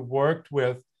families you worked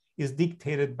with is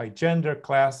dictated by gender,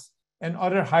 class, and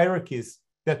other hierarchies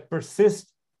that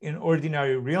persist in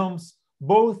ordinary realms,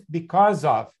 both because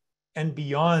of and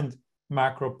beyond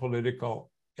macro-political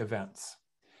events.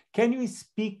 Can you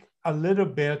speak a little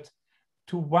bit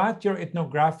to what your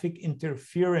ethnographic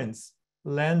interference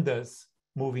lends us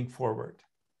moving forward?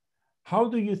 How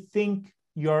do you think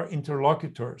your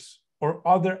interlocutors or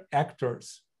other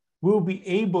actors will be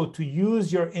able to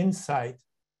use your insight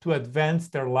to advance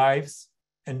their lives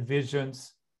and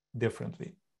visions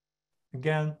differently?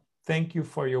 Again, thank you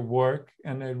for your work,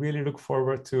 and I really look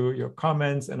forward to your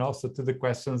comments and also to the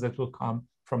questions that will come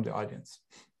from the audience.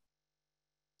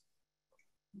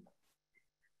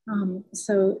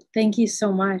 So thank you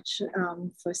so much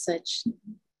for such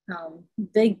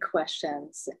big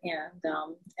questions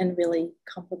and really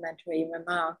complimentary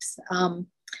remarks.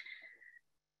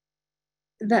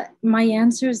 That my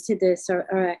answers to this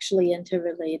are actually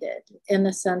interrelated, in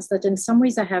the sense that in some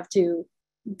ways I have to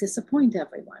disappoint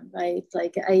everyone, right?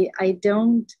 Like I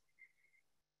don't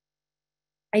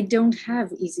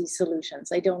have easy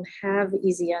solutions. I don't have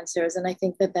easy answers. And I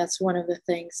think that that's one of the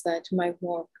things that my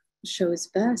work shows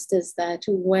best, is that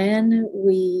when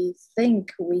we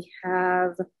think we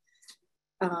have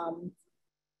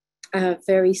a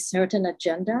very certain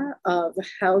agenda of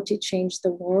how to change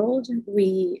the world,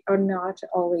 we are not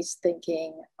always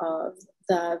thinking of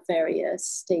the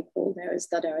various stakeholders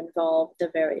that are involved,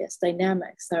 the various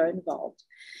dynamics that are involved.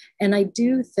 And I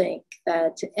do think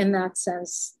that in that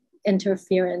sense,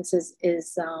 interference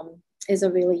is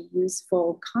a really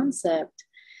useful concept,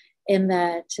 in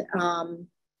that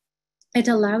it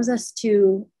allows us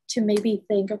to maybe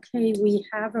think, okay, we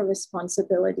have a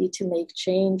responsibility to make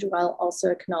change, while also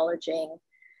acknowledging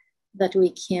that we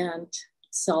can't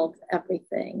solve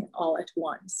everything all at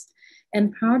once.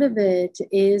 And part of it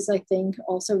is, I think,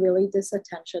 also really this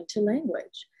attention to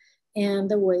language. and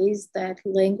the ways that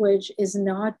language is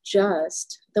not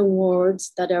just the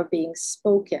words that are being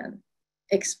spoken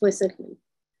explicitly.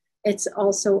 It's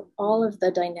also all of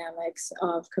the dynamics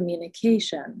of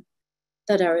communication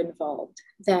that are involved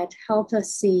that help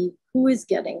us see who is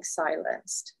getting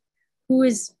silenced, who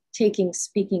is taking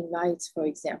speaking rights, for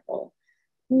example,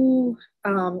 who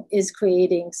is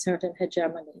creating certain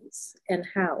hegemonies and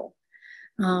how.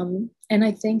 And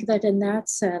I think that in that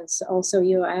sense, also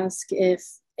you ask if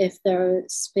there are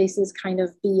spaces kind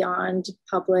of beyond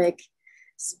public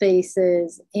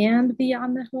spaces and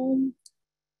beyond the home.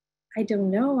 I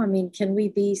don't know. I mean, can we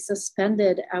be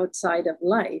suspended outside of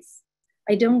life?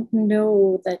 I don't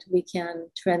know that we can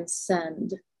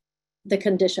transcend the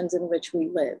conditions in which we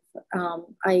live.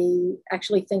 I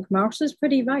actually think Marx was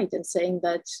pretty right in saying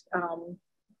that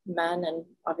men and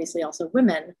obviously also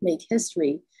women make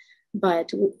history,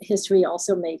 but history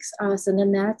also makes us. And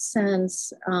in that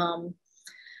sense,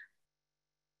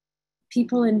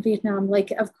 people in Vietnam,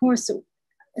 like, of course,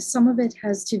 some of it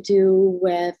has to do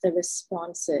with the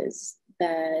responses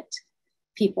that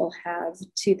people have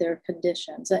to their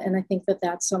conditions. And I think that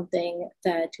that's something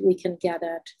that we can get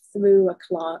at through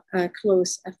a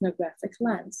close ethnographic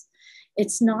lens.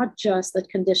 It's not just that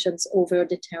conditions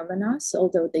over-determine us,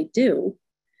 although they do,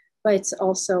 but it's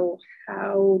also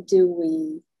how do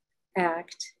we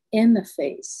act in the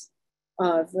face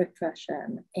of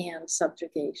repression and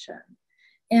subjugation.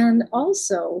 And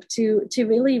also to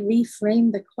really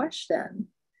reframe the question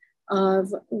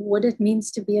of what it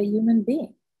means to be a human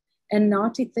being, and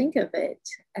not to think of it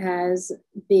as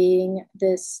being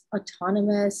this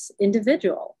autonomous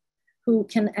individual who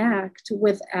can act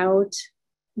without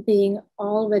being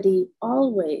already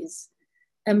always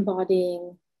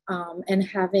embodying and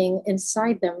having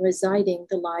inside them residing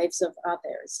the lives of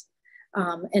others.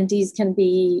 And these can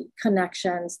be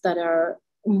connections that are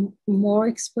more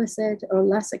explicit or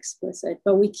less explicit,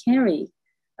 but we carry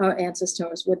our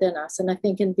ancestors within us. And I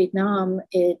think in Vietnam,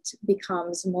 it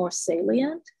becomes more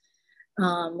salient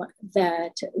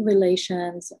that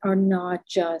relations are not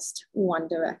just one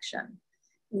direction.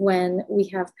 When we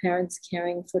have parents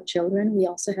caring for children, we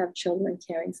also have children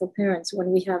caring for parents.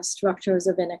 When we have structures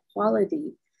of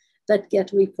inequality that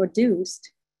get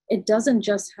reproduced, it doesn't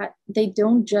just they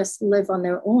don't just live on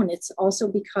their own. It's also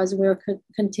because we're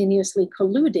continuously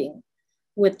colluding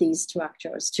with these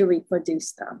structures to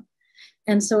reproduce them.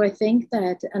 And so I think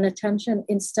that an attention,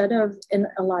 instead of, in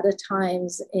a lot of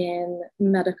times in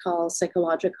medical,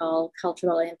 psychological,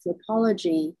 cultural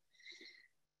anthropology,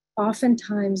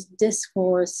 oftentimes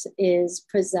discourse is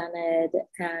presented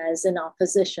as an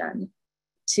opposition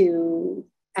to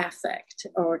affect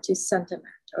or to sentiment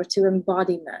or to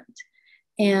embodiment.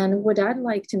 And what I'd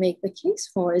like to make the case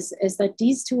for is that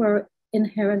these two are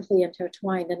inherently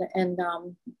intertwined. And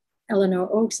Eleanor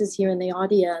Oakes is here in the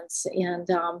audience, and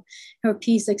her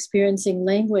piece, Experiencing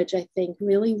Language, I think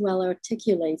really well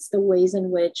articulates the ways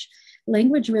in which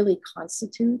language really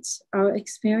constitutes our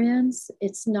experience.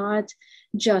 It's not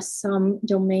just some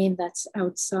domain that's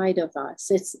outside of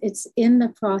us. It's in the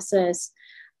process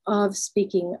of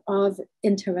speaking, of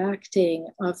interacting,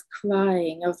 of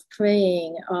crying, of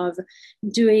praying, of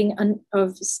doing,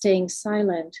 of staying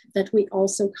silent, that we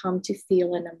also come to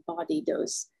feel and embody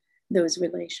those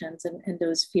relations and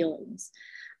those feelings.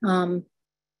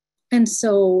 And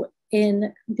so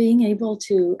in being able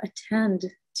to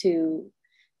attend to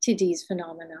these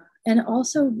phenomena, and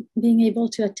also being able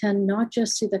to attend not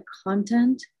just to the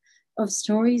content of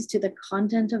stories, to the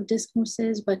content of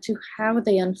discourses, but to how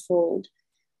they unfold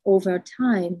over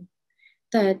time,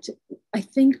 that I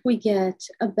think we get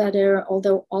a better,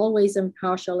 although always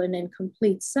impartial and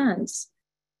incomplete sense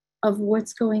of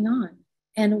what's going on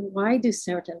and why do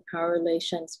certain power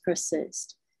relations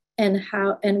persist, and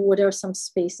how, and what are some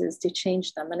spaces to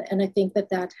change them. And I think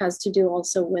that that has to do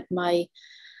also with my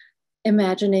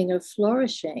imagining of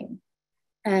flourishing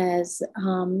as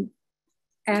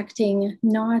acting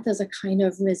not as a kind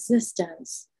of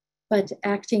resistance, but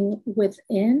acting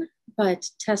within, but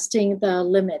testing the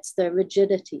limits, the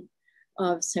rigidity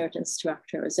of certain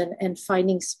structures, and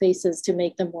finding spaces to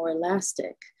make them more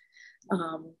elastic.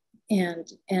 And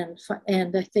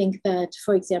I think that,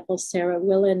 for example, Sarah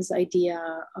Willen's idea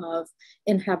of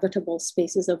inhabitable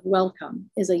spaces of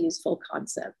welcome is a useful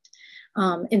concept,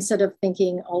 instead of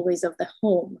thinking always of the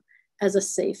home as a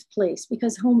safe place,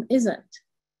 because home isn't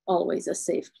always a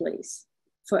safe place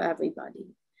for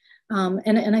everybody.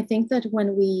 And I think that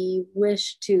when we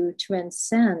wish to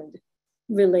transcend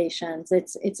relations,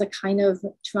 it's a kind of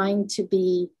trying to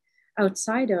be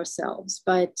outside ourselves,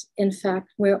 but in fact,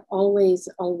 we're always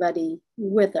already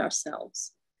with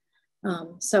ourselves.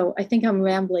 So I think I'm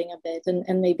rambling a bit,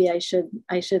 and maybe I should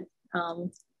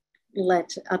let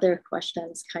other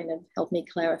questions kind of help me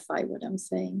clarify what I'm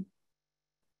saying.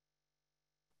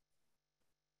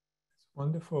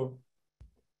 Wonderful.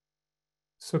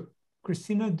 So,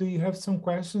 Christina, do you have some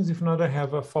questions? If not, I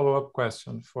have a follow-up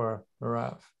question for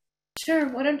Merav. Sure.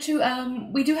 Why don't you?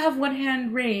 We do have one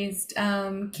hand raised.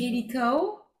 Katie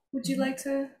Coe, would you like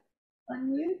to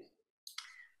unmute?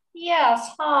 Yes,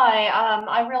 hi.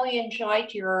 I really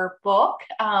enjoyed your book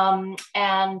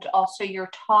and also your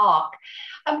talk.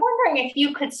 I'm wondering if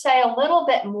you could say a little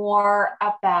bit more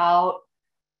about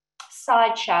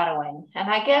side shadowing. And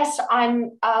I guess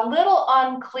I'm a little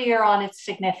unclear on its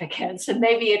significance, and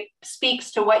maybe it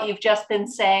speaks to what you've just been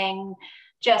saying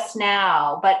just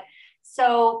now. But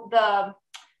so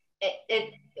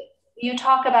you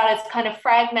talk about its kind of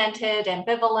fragmented,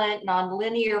 ambivalent,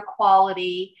 nonlinear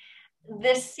quality.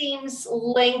 This seems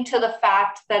linked to the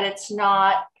fact that it's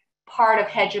not part of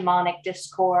hegemonic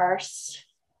discourse.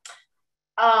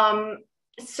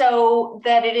 So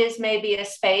that it is maybe a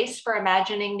space for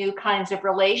imagining new kinds of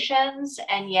relations,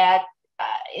 and yet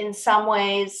in some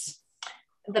ways,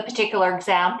 the particular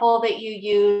example that you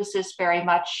use is very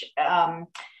much, I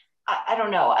don't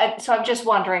know. So I'm just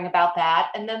wondering about that.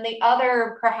 And then the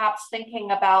other, perhaps thinking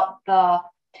about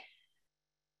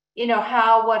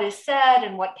how what is said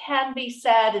and what can be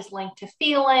said is linked to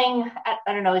feeling.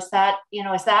 I don't know, is that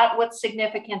what's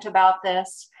significant about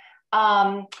this?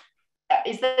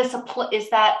 Is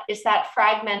that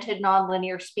fragmented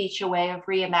nonlinear speech a way of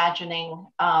reimagining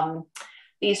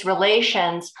these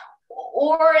relations,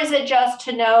 or is it just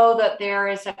to know that there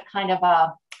is a kind of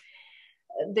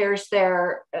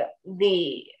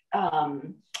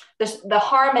the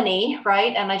harmony,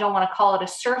 right? And I don't want to call it a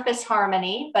surface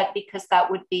harmony, but because that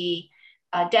would be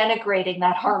denigrating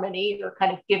that harmony or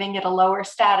kind of giving it a lower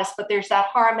status, but there's that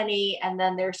harmony and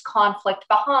then there's conflict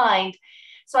behind.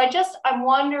 So I'm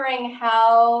wondering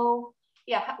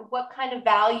what kind of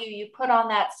value you put on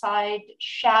that side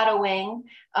shadowing,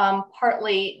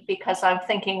 partly because I'm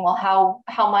thinking, well,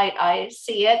 how might I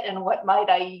see it and what might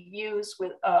I use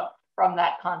from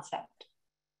that concept?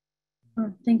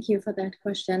 Oh, thank you for that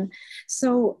question.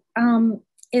 So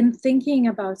in thinking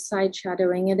about side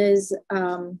shadowing, it is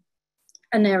a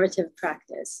narrative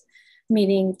practice,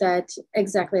 meaning that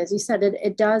exactly as you said,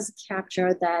 it does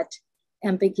capture that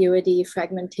ambiguity,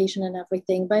 fragmentation and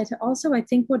everything. But also I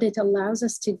think what it allows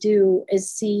us to do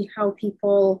is see how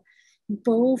people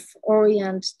both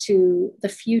orient to the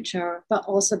future, but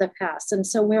also the past. And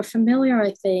so we're familiar,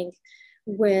 I think,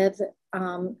 with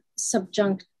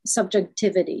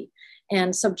subjectivity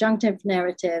and subjunctive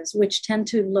narratives, which tend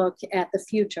to look at the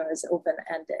future as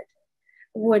open-ended.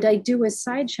 What I do with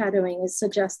side shadowing is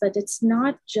suggest that it's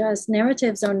not just,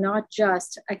 narratives are not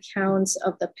just accounts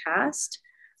of the past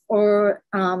or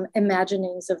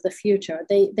imaginings of the future.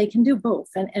 They can do both,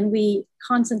 and we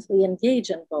constantly engage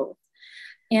in both.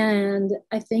 And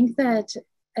I think that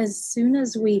as soon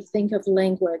as we think of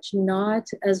language not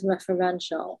as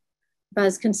referential, but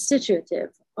as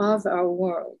constitutive of our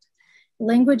world,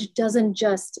 language doesn't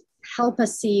just help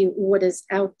us see what is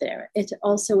out there, it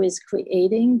also is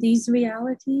creating these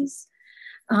realities.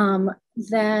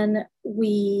 Then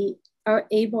we are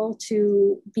able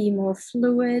to be more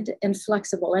fluid and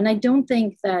flexible. And I don't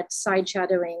think that side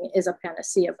shadowing is a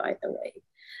panacea, by the way.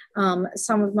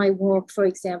 Some of my work, for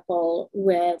example,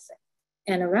 with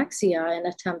anorexia and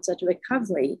attempts at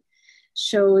recovery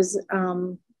shows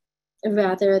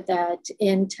rather that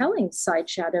in telling side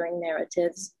shadowing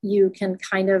narratives, you can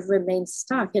kind of remain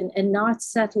stuck and not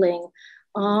settling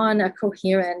on a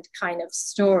coherent kind of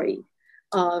story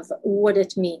of what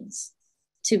it means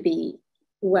to be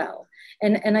well.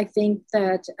 And I think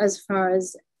that as far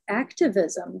as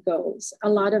activism goes, a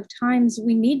lot of times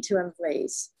we need to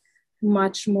embrace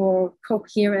much more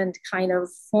coherent kind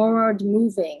of forward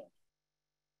moving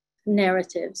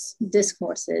narratives,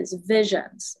 discourses,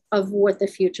 visions of what the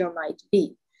future might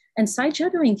be. And side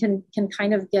shadowing can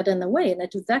kind of get in the way and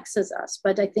it vexes us.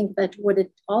 But I think that what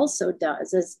it also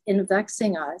does is in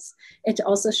vexing us, it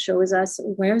also shows us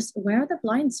where are the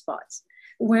blind spots?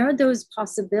 Where are those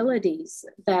possibilities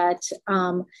that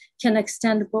can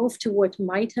extend both to what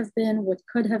might have been, what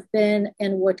could have been,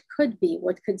 and what could be,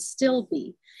 what could still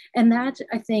be? And that,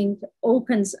 I think,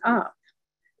 opens up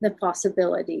the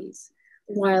possibilities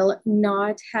while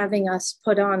not having us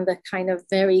put on the kind of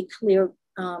very clear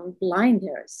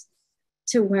blinders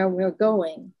to where we're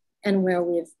going and where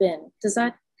we've been. Does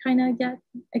that kind of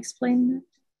explain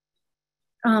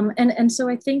that? And so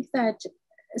I think that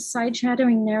side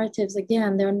shadowing narratives,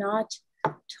 again, they're not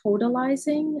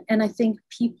totalizing. And I think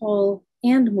people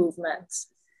and movements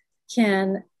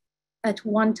can at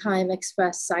one time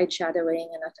express side shadowing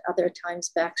and at other times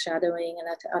back shadowing and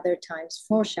at other times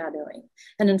foreshadowing.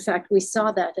 And in fact, we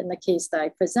saw that in the case that I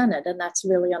presented, and that's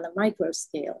really on the micro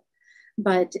scale.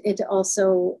 But it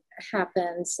also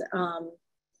happens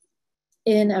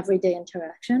in everyday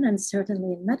interaction and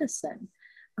certainly in medicine,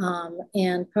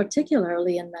 and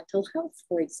particularly in mental health,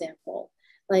 for example.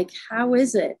 Like, how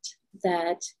is it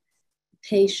that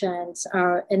patients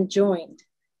are enjoined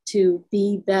to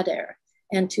be better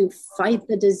and to fight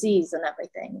the disease and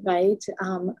everything, right?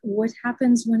 What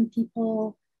happens when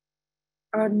people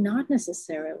are not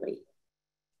necessarily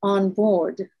on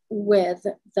board with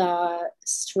the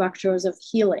structures of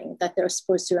healing that they're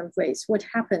supposed to embrace? What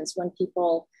happens when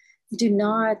people do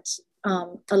not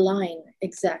align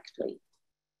exactly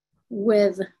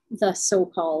with the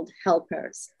so-called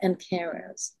helpers and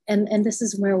carers? And this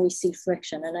is where we see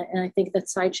friction. And I think that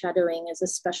side shadowing is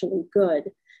especially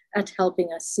good at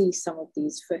helping us see some of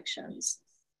these frictions.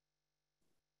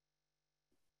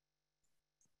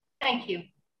 Thank you.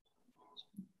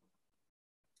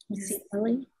 Let's see,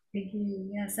 Ellie. Thank you.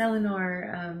 Yes,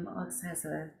 Eleanor also has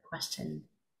a question.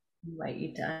 I invite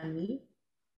you to unmute.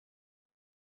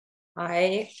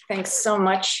 Hi, thanks so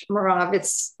much, Merav.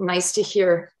 It's nice to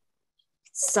hear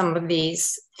some of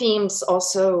these themes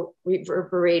also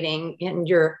reverberating in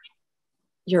your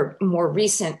more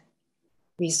recent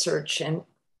research and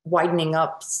widening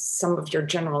up some of your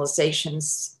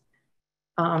generalizations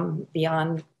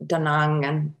beyond Da Nang,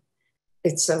 and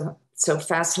it's so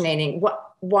fascinating.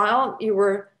 While you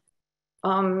were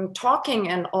talking,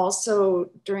 and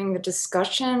also during the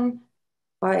discussion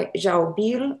by João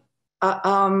Biehl,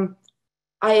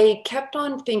 I kept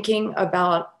on thinking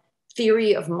about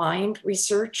theory of mind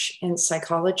research in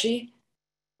psychology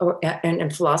and in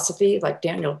philosophy, like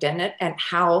Daniel Dennett, and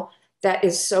how that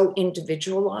is so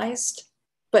individualized,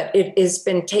 but it has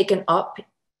been taken up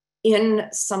in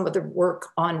some of the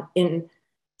work in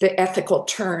the ethical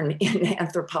turn in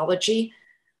anthropology.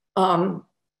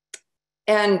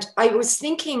 And I was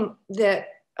thinking that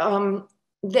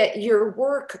your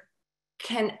work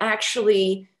can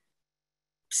actually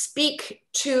speak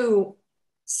to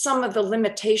some of the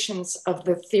limitations of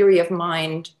the theory of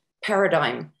mind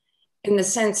paradigm, in the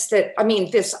sense that, I mean,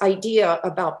 this idea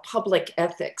about public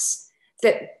ethics,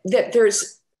 that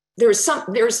there's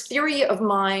theory of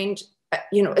mind,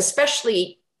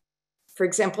 especially, for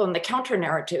example, in the counter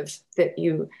narrative that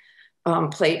you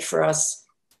played for us,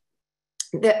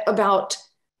 that about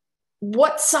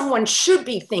what someone should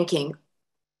be thinking,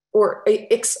 or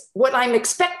what I'm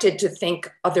expected to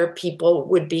think other people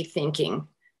would be thinking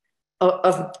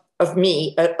of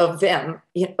me, of them,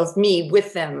 of me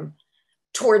with them,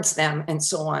 towards them, and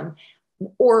so on,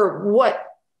 or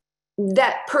what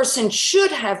that person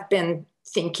should have been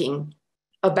thinking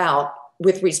about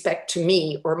with respect to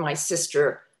me or my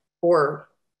sister, or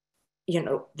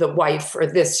the wife, or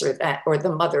this or that, or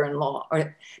the mother-in-law,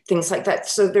 or things like that.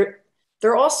 So there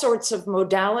are all sorts of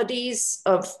modalities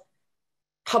of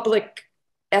public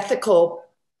ethical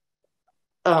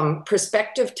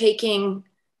perspective taking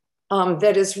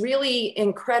that is really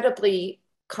incredibly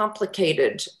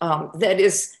complicated. That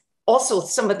is also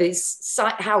some of these,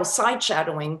 how side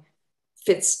shadowing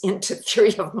fits into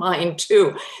theory of mind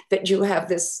too, that you have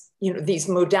this, these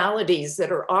modalities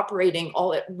that are operating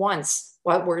all at once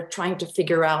while we're trying to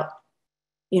figure out,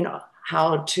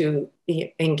 how to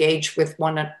engage with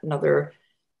one another,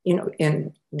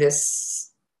 in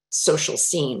this social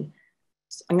scene.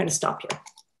 So I'm going to stop here.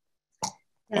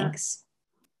 Thanks.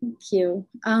 Thank you.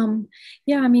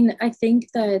 Yeah, I mean, I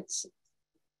think that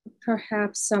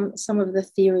perhaps some of the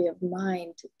theory of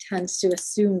mind tends to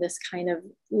assume this kind of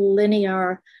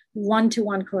linear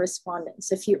one-to-one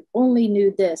correspondence. If you only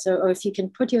knew this, or if you can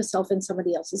put yourself in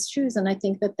somebody else's shoes. And I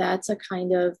think that that's a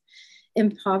kind of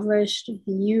impoverished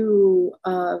view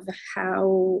of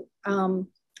how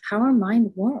our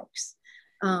mind works.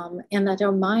 And that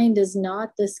our mind is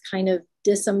not this kind of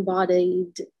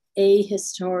disembodied,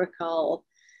 ahistorical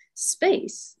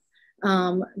space,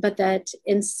 but that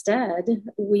instead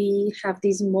we have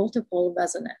these multiple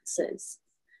resonances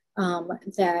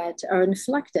that are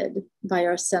inflected by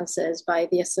our senses, by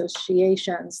the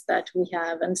associations that we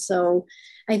have. And so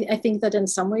I think that in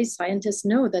some ways scientists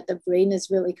know that the brain is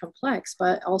really complex,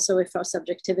 but also if our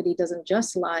subjectivity doesn't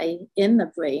just lie in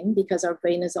the brain, because our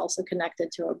brain is also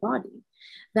connected to our body,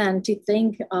 then to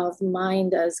think of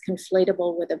mind as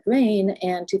conflatable with the brain,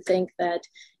 and to think that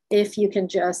if you can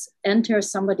just enter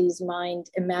somebody's mind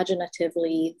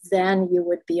imaginatively, then you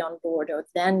would be on board, or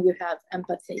then you have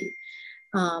empathy.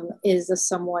 is a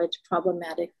somewhat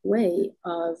problematic way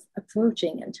of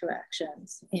approaching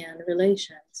interactions and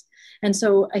relations. And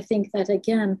so I think that,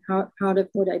 again, part of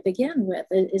what I began with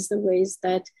is the ways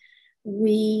that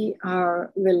we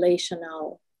are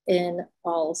relational in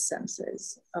all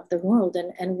senses of the world,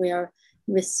 and we're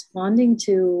responding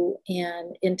to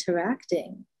and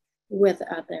interacting with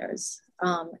others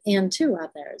and to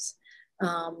others.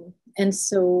 And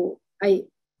so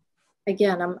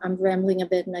I'm rambling a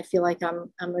bit, and I feel like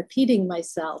I'm repeating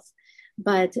myself.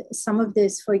 But some of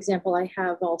this, for example, I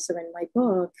have also in my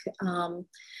book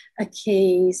a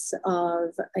case of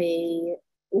a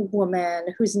woman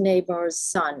whose neighbor's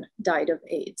son died of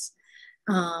AIDS.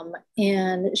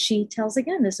 And she tells,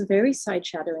 again, this very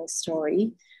side-shadowing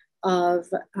story of,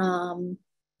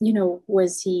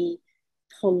 was he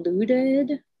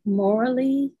polluted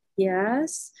morally?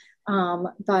 Yes.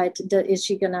 But is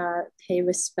she gonna pay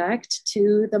respect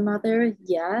to the mother?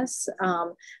 Yes.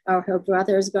 Are her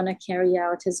brothers gonna carry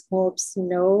out his corpse?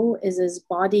 No. Is his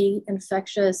body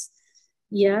infectious?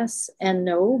 Yes and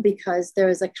no, because there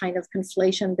is a kind of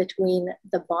conflation between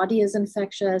the body is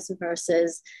infectious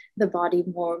versus the body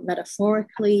more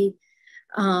metaphorically.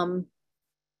 And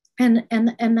in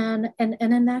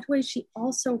that way, she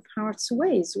also parts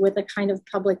ways with a kind of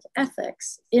public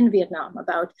ethics in Vietnam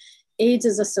about AIDS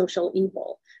is a social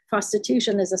evil,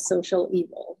 prostitution is a social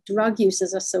evil, drug use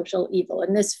is a social evil,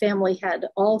 and this family had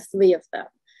all three of them.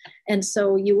 And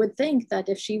so you would think that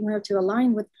if she were to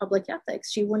align with public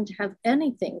ethics, she wouldn't have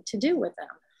anything to do with them.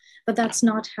 But that's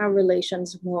not how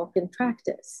relations work in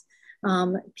practice.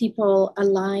 People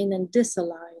align and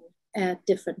disalign at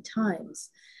different times.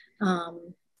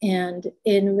 And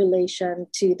in relation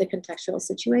to the contextual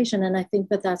situation. And I think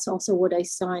that that's also what I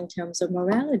saw in terms of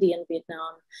morality in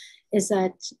Vietnam, is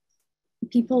that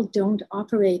people don't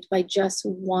operate by just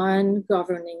one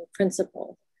governing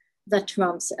principle that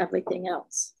trumps everything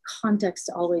else. Context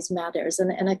always matters.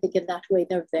 And I think in that way,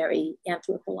 they're very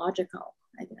anthropological,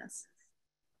 I guess.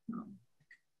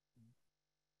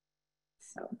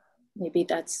 So maybe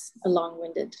that's a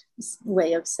long-winded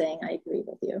way of saying I agree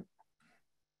with you.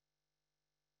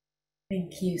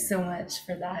 Thank you so much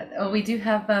for that. Oh, we do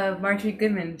have Marjorie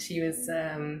Goodman. She was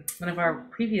one of our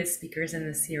previous speakers in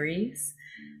the series.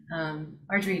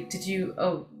 Marjorie, did you?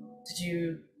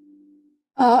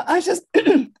 I just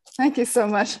thank you so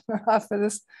much, Merav, for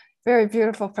this very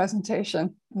beautiful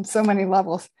presentation on so many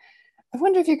levels. I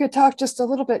wonder if you could talk just a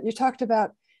little bit. You talked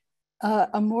about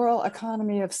a moral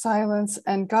economy of silence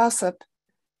and gossip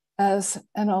as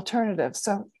an alternative.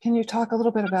 So can you talk a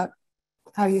little bit about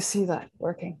how you see that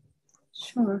working?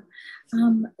 Sure.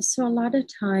 So a lot of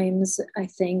times I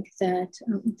think that,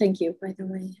 thank you, by the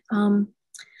way.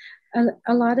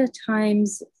 A lot of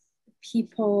times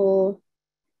people,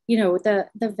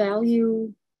 the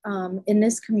value in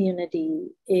this community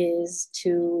is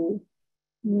to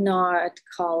not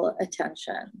call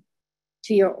attention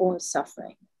to your own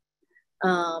suffering.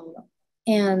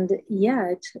 And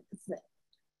yet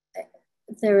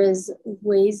there is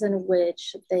ways in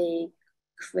which they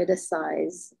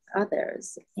criticize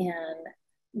others and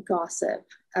gossip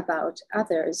about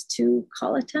others to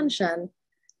call attention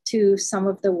to some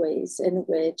of the ways in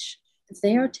which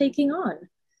they are taking on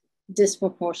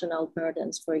disproportional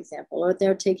burdens, for example, or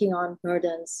they're taking on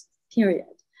burdens, period.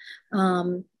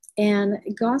 And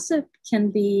gossip can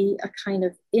be a kind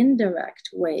of indirect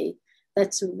way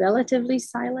that's relatively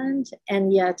silent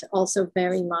and yet also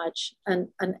very much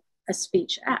a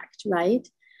speech act, right?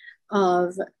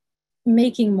 Of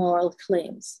making moral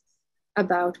claims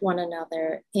about one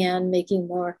another and making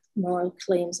more moral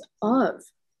claims of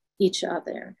each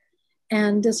other.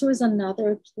 And this was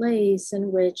another place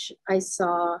in which I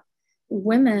saw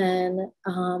women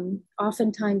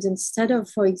oftentimes, instead of,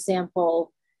 for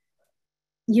example,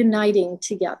 uniting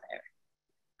together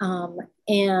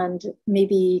and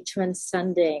maybe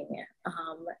transcending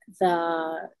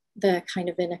the kind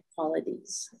of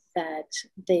inequalities that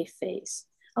they face,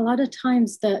 a lot of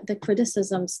times the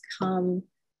criticisms come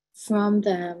from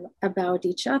them about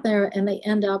each other, and they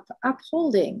end up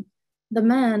upholding the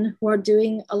men who are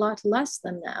doing a lot less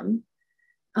than them.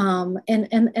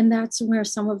 And that's where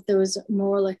some of those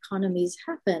moral economies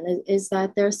happen, is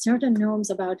that there are certain norms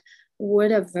about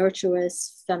what a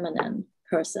virtuous feminine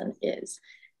person is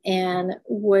and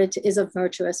what is a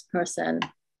virtuous person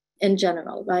in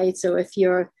general, right? So if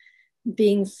you're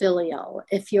being filial,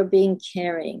 if you're being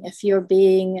caring, if you're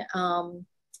being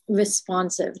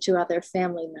responsive to other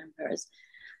family members.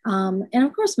 And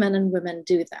of course, men and women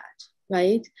do that,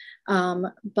 right?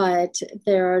 But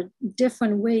there are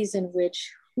different ways in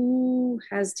which who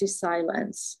has to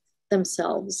silence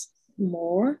themselves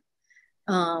more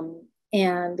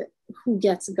and who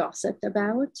gets gossiped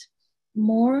about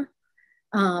more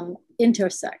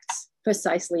intersects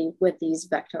precisely with these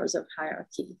vectors of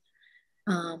hierarchy.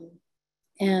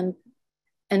 And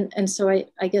so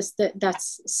I guess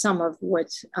that's some of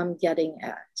what I'm getting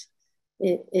at.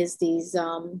 It is these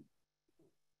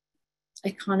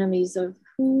economies of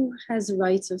who has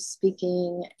rights of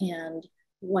speaking and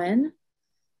when,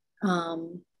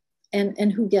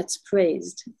 and who gets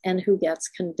praised and who gets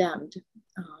condemned,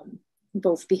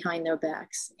 both behind their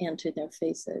backs and to their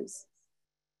faces.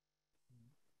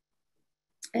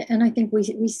 And I think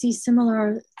we see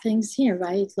similar things here,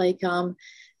 right? Like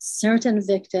certain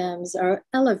victims are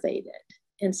elevated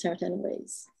in certain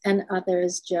ways and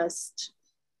others just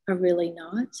are really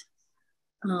not.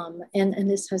 And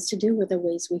this has to do with the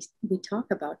ways we talk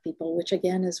about people, which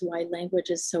again is why language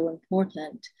is so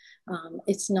important.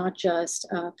 It's not just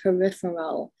a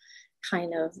peripheral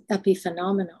kind of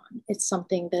epiphenomenon. It's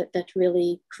something that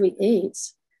really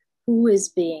creates who is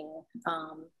being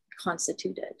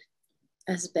constituted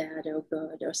as bad or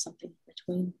good or something in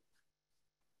between.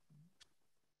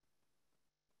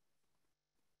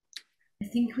 I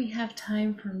think we have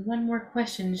time for one more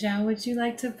question. João, would you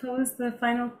like to pose the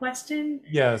final question?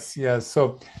 Yes.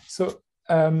 So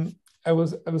I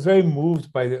was very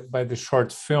moved by the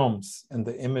short films and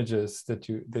the images that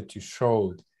you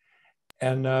showed,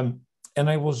 and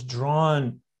I was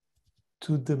drawn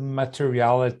to the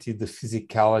materiality, the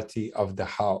physicality of the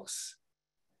house.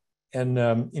 And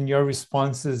in your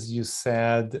responses, you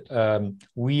said,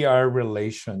 we are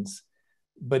relations,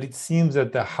 but it seems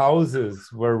that the houses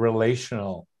were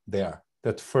relational there.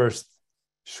 That first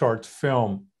short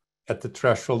film, at the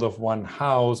threshold of one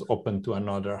house, open to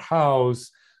another house.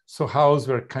 So houses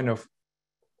were kind of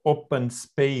open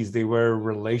space. They were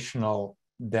relational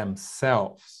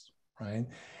themselves, right?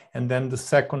 And then the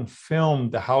second film,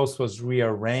 the house was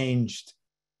rearranged,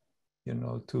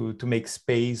 to make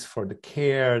space for the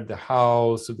care, the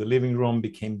house, so the living room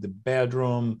became the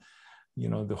bedroom,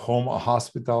 the home, a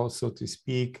hospital, so to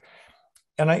speak.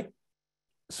 And I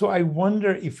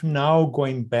wonder if now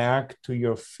going back to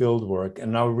your fieldwork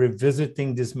and now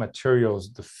revisiting these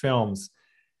materials, the films,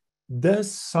 does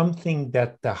something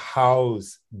that the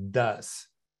house does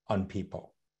on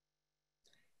people.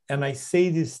 And I say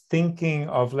this thinking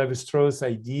of Levi-Strauss'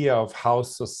 idea of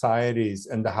house societies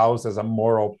and the house as a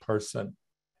moral person.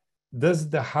 Does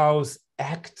the house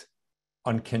act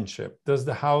on kinship? Does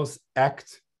the house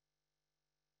act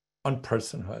on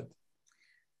personhood?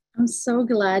 I'm so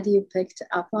glad you picked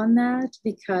up on that,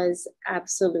 because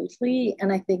absolutely.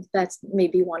 And I think that's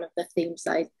maybe one of the themes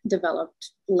I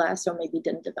developed less, or maybe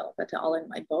didn't develop at all in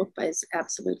my book, but it's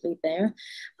absolutely there.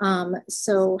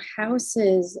 So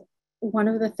houses, one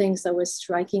of the things that was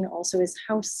striking also is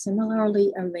how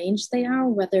similarly arranged they are,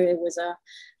 whether it was a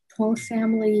poor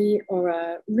family or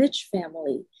a rich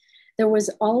family. There was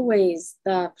always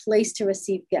the place to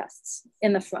receive guests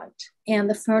in the front, and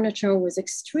the furniture was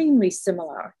extremely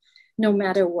similar, no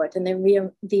matter what. And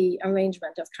the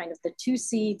arrangement of kind of the two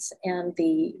seats and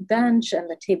the bench and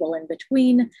the table in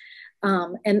between.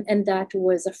 And that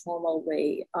was a formal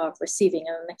way of receiving.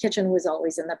 And the kitchen was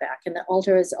always in the back, and the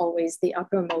altar is always the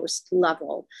uppermost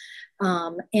level.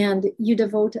 And you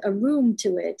devote a room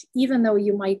to it, even though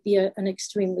you might be an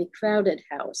extremely crowded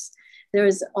house.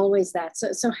 There's always that.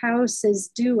 So houses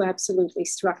do absolutely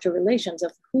structure relations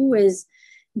of who is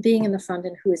being in the front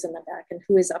and who is in the back, and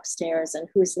who is upstairs and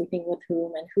who is sleeping with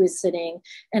whom, and who is sitting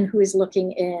and who is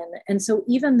looking in. And so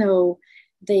even though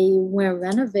they were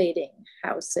renovating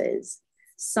houses,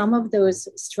 some of those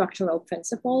structural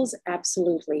principles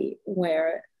absolutely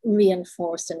were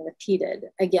reinforced and repeated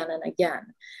again and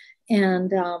again.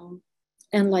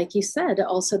 And like you said,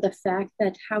 also the fact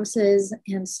that houses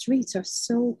and streets are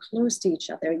so close to each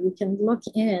other, you can look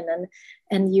in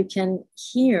and you can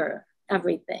hear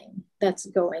everything that's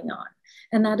going on.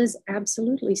 And that is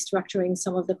absolutely structuring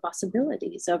some of the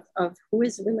possibilities of who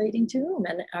is relating to whom.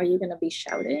 And are you going to be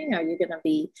shouting? Are you going to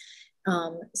be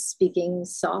speaking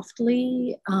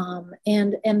softly?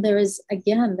 And there is,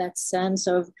 again, that sense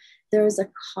of there is a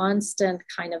constant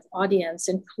kind of audience,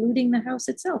 including the house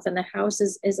itself. And the house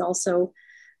is also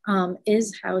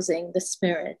is housing the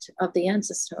spirit of the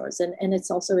ancestors. And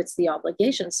it's the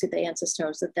obligations to the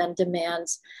ancestors that then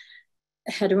demands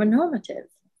heteronormative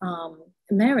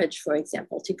marriage, for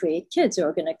example, to create kids who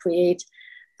are going to create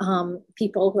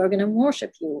people who are going to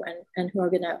worship you and who are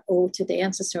going to owe to the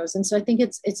ancestors. And so I think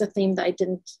it's a theme that I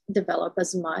didn't develop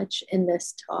as much in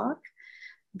this talk,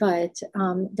 but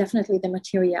definitely the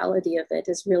materiality of it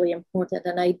is really important.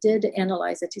 And I did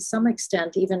analyze it to some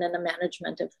extent, even in the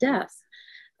management of death,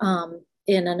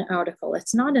 in an article.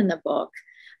 It's not in the book,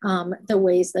 The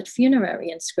ways that funerary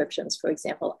inscriptions, for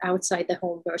example, outside the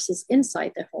home versus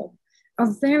inside the home,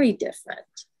 are very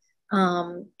different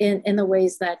in the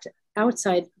ways that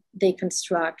outside they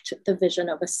construct the vision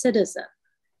of a citizen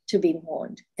to be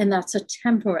mourned, and that's a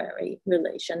temporary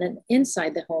relation. And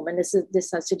inside the home, and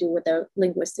this has to do with their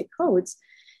linguistic codes,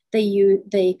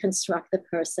 they construct the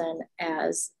person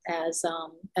as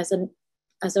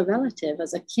a relative,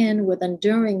 as a kin with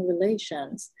enduring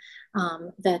relations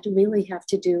that really have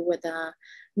to do with the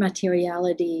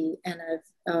materiality and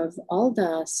of all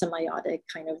the semiotic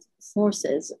kind of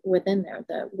forces within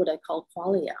there, what I call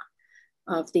qualia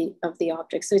of the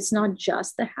object. So it's not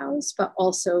just the house, but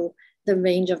also the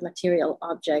range of material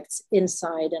objects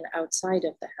inside and outside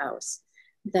of the house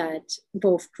that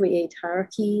both create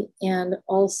hierarchy and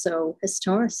also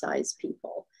historicize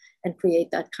people and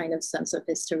create that kind of sense of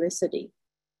historicity.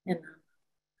 And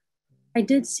I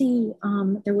did see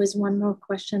there was one more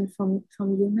question from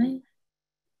Yume.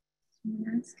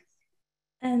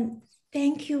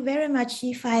 Thank you very much,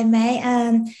 if I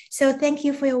may. So thank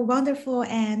you for your wonderful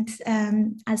and,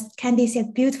 as Candy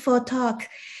said, beautiful talk.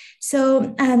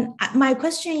 So my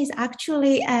question is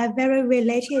actually very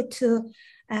related to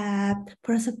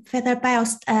Professor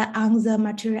Biehl's on the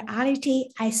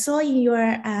materiality. I saw in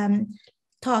your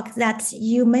talk that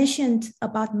you mentioned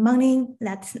about money,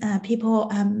 that people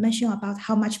mention about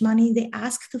how much money they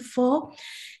asked for.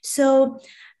 So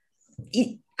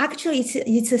actually,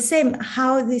 it's the same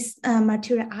how this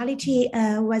materiality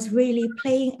was really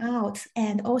playing out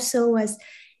and also was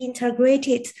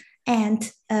integrated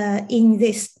and in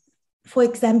this, for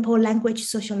example, language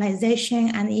socialization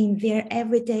and in their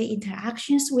everyday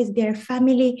interactions with their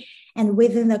family and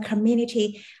within the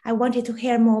community. I wanted to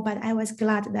hear more, but I was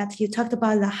glad that you talked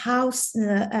about the house,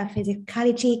 the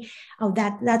physicality of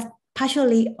that. That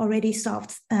partially already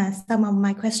solved some of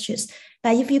my questions.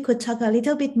 But if you could talk a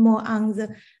little bit more on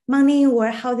the money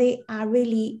or how they are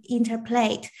really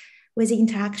interplayed with the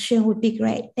interaction would be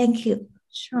great. Thank you.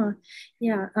 Sure.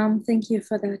 Yeah. Thank you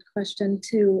for that question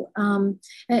too.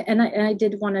 And I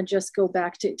did want to just go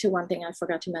back to one thing I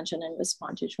forgot to mention and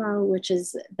respond to João, which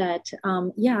is that,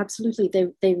 yeah, absolutely.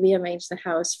 They rearranged the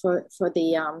house for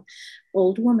the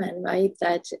old woman, right?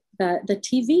 That the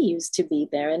TV used to be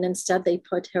there, and instead they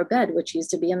put her bed, which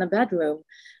used to be in the bedroom,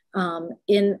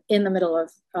 in the middle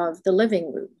of the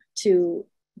living room to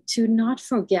not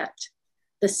forget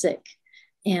the sick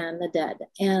and the dead,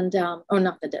 and or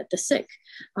not the dead, the sick,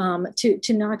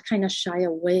 to not kind of shy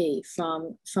away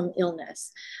from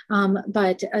illness.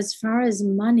 But as far as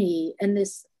money, and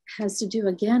this has to do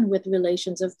again with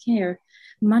relations of care,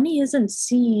 money isn't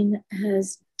seen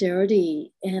as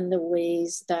dirty in the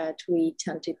ways that we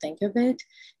tend to think of it.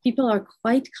 People are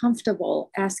quite comfortable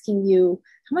asking you,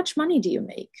 how much money do you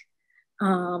make?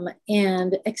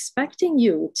 And expecting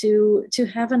you to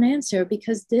have an answer,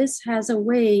 because this has a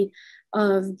way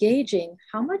of gauging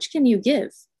how much can you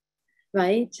give,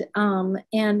 right? And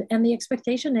the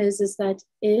expectation is that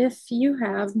if you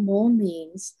have more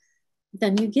means,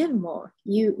 then you give more.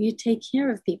 You take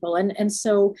care of people, and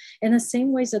so in the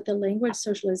same ways that the language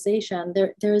socialization,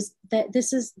 there's that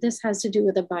this has to do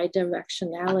with the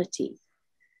bidirectionality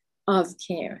of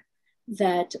care.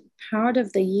 That part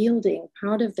of the yielding,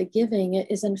 part of the giving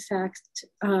is in fact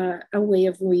a way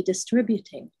of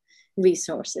redistributing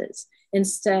resources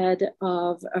instead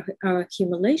of our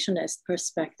accumulationist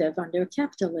perspective under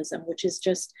capitalism, which is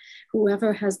just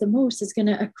whoever has the most is going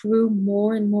to accrue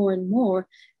more and more and more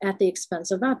at the expense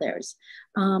of others.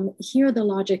 Here, the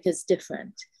logic is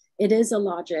different. It is a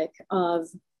logic of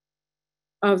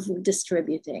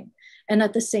distributing. And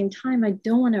at the same time, I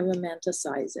don't want to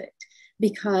romanticize it,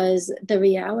 because the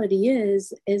reality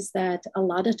is that a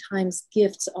lot of times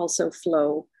gifts also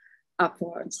flow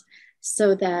upwards,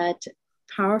 so that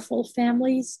powerful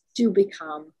families do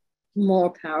become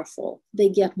more powerful. They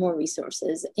get more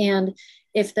resources. And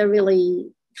if they're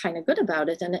really kind of good about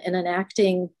it and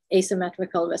enacting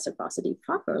asymmetrical reciprocity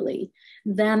properly,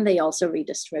 then they also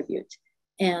redistribute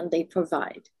and they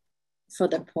provide for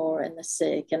the poor and the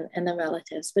sick and the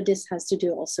relatives. But this has to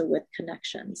do also with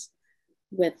connections,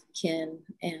 with kin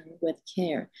and with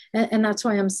care. And that's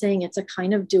why I'm saying it's a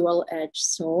kind of dual-edged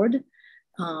sword,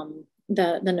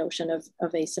 the notion of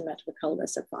asymmetrical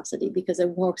reciprocity, because it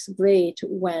works great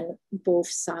when both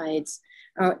sides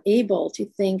are able to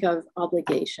think of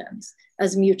obligations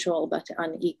as mutual but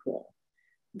unequal.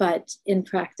 But in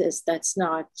practice, that's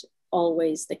not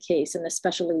always the case, and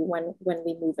especially when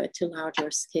we move it to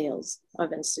larger scales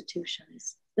of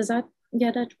institutions. Does that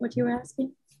get at what you're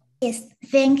asking? Yes,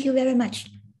 thank you very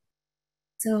much.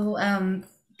 So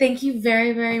Thank you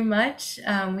very, very much.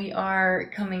 We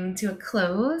are coming to a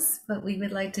close, but we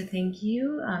would like to thank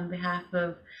you on behalf of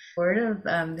the board of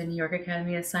the New York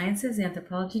Academy of Sciences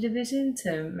Anthropology Division, to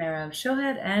Merav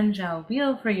Shohet and João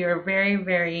Biehl for your very,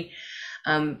 very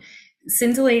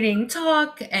scintillating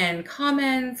talk and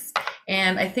comments.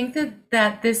 And I think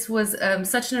that this was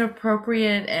such an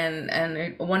appropriate and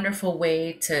a wonderful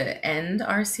way to end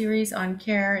our series on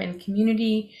care and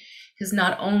community. Because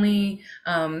not only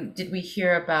did we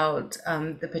hear about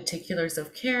the particulars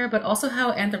of care, but also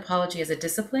how anthropology as a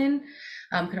discipline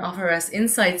can offer us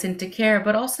insights into care,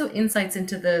 but also insights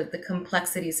into the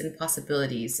complexities and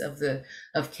possibilities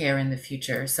of care in the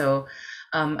future. So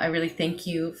I really thank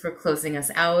you for closing us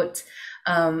out.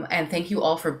 And thank you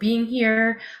all for being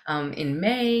here in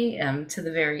May to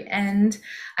the very end.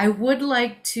 I would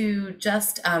like to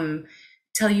just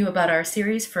tell you about our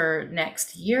series for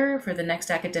next year, for the next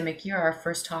academic year. Our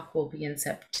first talk will be in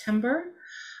September.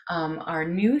 Our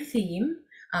new theme,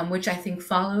 which I think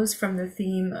follows from the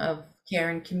theme of care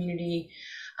and community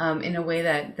in a way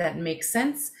that makes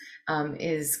sense,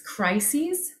 is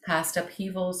crises, past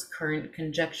upheavals, current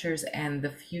conjectures, and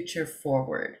the future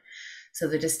forward. So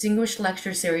the distinguished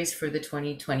lecture series for the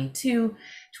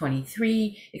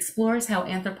 2022-23 explores how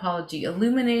anthropology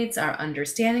illuminates our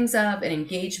understandings of and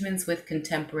engagements with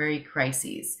contemporary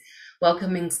crises.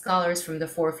 Welcoming scholars from the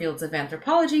four fields of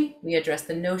anthropology, we address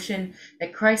the notion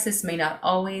that crisis may not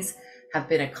always have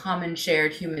been a common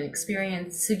shared human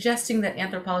experience, suggesting that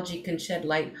anthropology can shed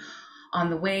light on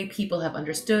the way people have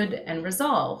understood and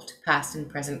resolved past and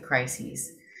present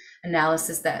crises,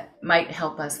 analysis that might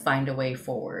help us find a way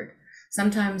forward.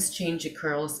 Sometimes change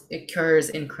occurs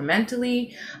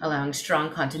incrementally, allowing strong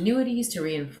continuities to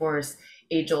reinforce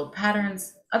age-old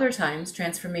patterns. Other times,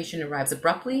 transformation arrives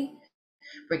abruptly,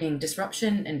 bringing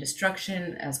disruption and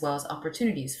destruction, as well as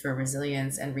opportunities for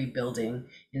resilience and rebuilding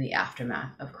in the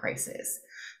aftermath of crisis.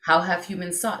 How have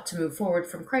humans sought to move forward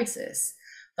from crisis,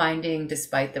 finding,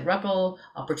 despite the rubble,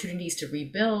 opportunities to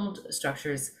rebuild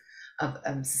structures of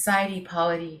society,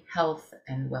 polity, health,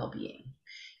 and well-being?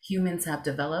 Humans have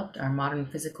developed our modern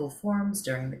physical forms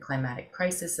during the climatic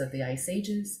crisis of the ice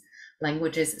ages.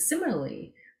 Languages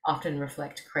similarly often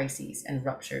reflect crises and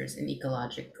ruptures in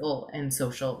ecological and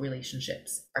social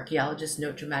relationships. Archaeologists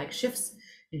note dramatic shifts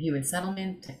in human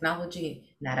settlement,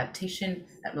 technology, and adaptation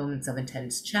at moments of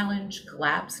intense challenge,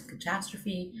 collapse, and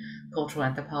catastrophe. Cultural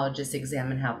anthropologists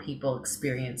examine how people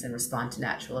experience and respond to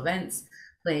natural events,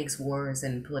 plagues, wars,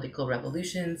 and political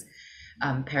revolutions.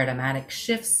 Paradigmatic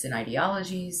shifts in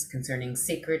ideologies concerning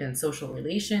sacred and social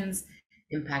relations,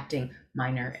 impacting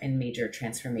minor and major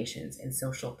transformations in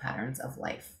social patterns of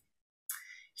life.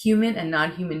 Human and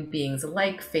non-human beings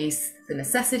alike face the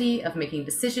necessity of making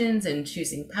decisions and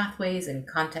choosing pathways in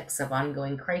contexts of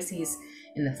ongoing crises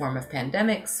in the form of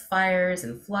pandemics, fires,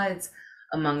 and floods,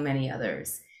 among many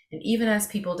others. And even as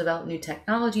people develop new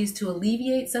technologies to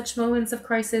alleviate such moments of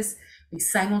crisis, we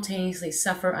simultaneously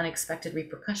suffer unexpected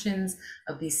repercussions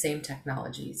of these same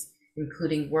technologies,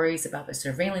 including worries about the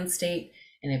surveillance state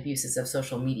and abuses of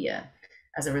social media.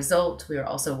 As a result, we are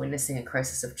also witnessing a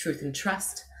crisis of truth and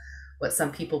trust. What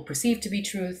some people perceive to be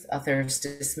truth, others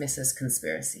dismiss as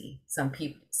conspiracy. Some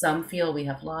feel we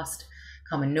have lost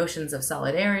common notions of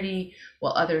solidarity,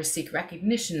 while others seek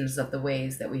recognitions of the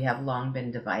ways that we have long been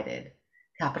divided.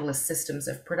 Capitalist systems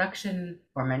of production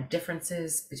foment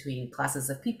differences between classes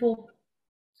of people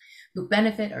who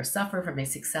benefit or suffer from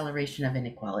this acceleration of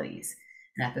inequalities.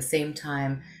 And at the same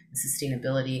time, the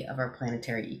sustainability of our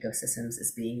planetary ecosystems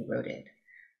is being eroded.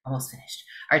 Almost finished.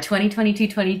 Our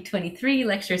 2022-2023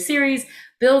 lecture series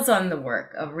builds on the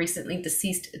work of recently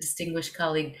deceased distinguished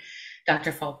colleague,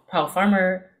 Dr. Paul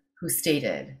Farmer, who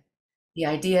stated, "The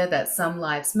idea that some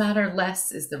lives matter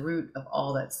less is the root of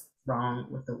all that's wrong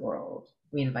with the world."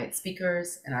 We invite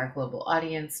speakers and our global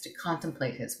audience to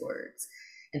contemplate his words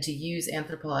and to use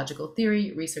anthropological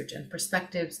theory, research, and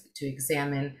perspectives to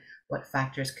examine what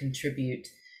factors contribute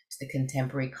to the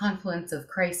contemporary confluence of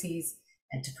crises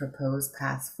and to propose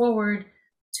paths forward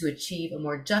to achieve a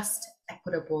more just,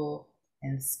 equitable,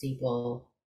 and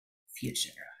stable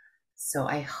future. So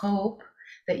I hope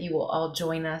that you will all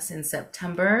join us in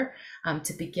September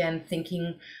to begin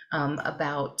thinking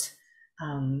about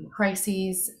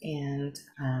crises. And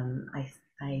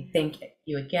I thank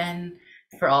you again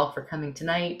for coming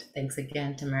tonight. Thanks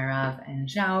again to Merav and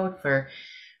João for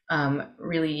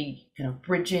really kind of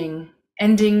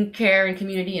ending care and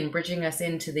community and bridging us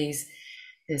into this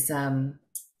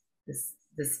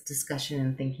discussion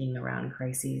and thinking around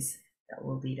crises that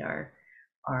will lead our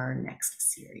next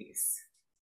series.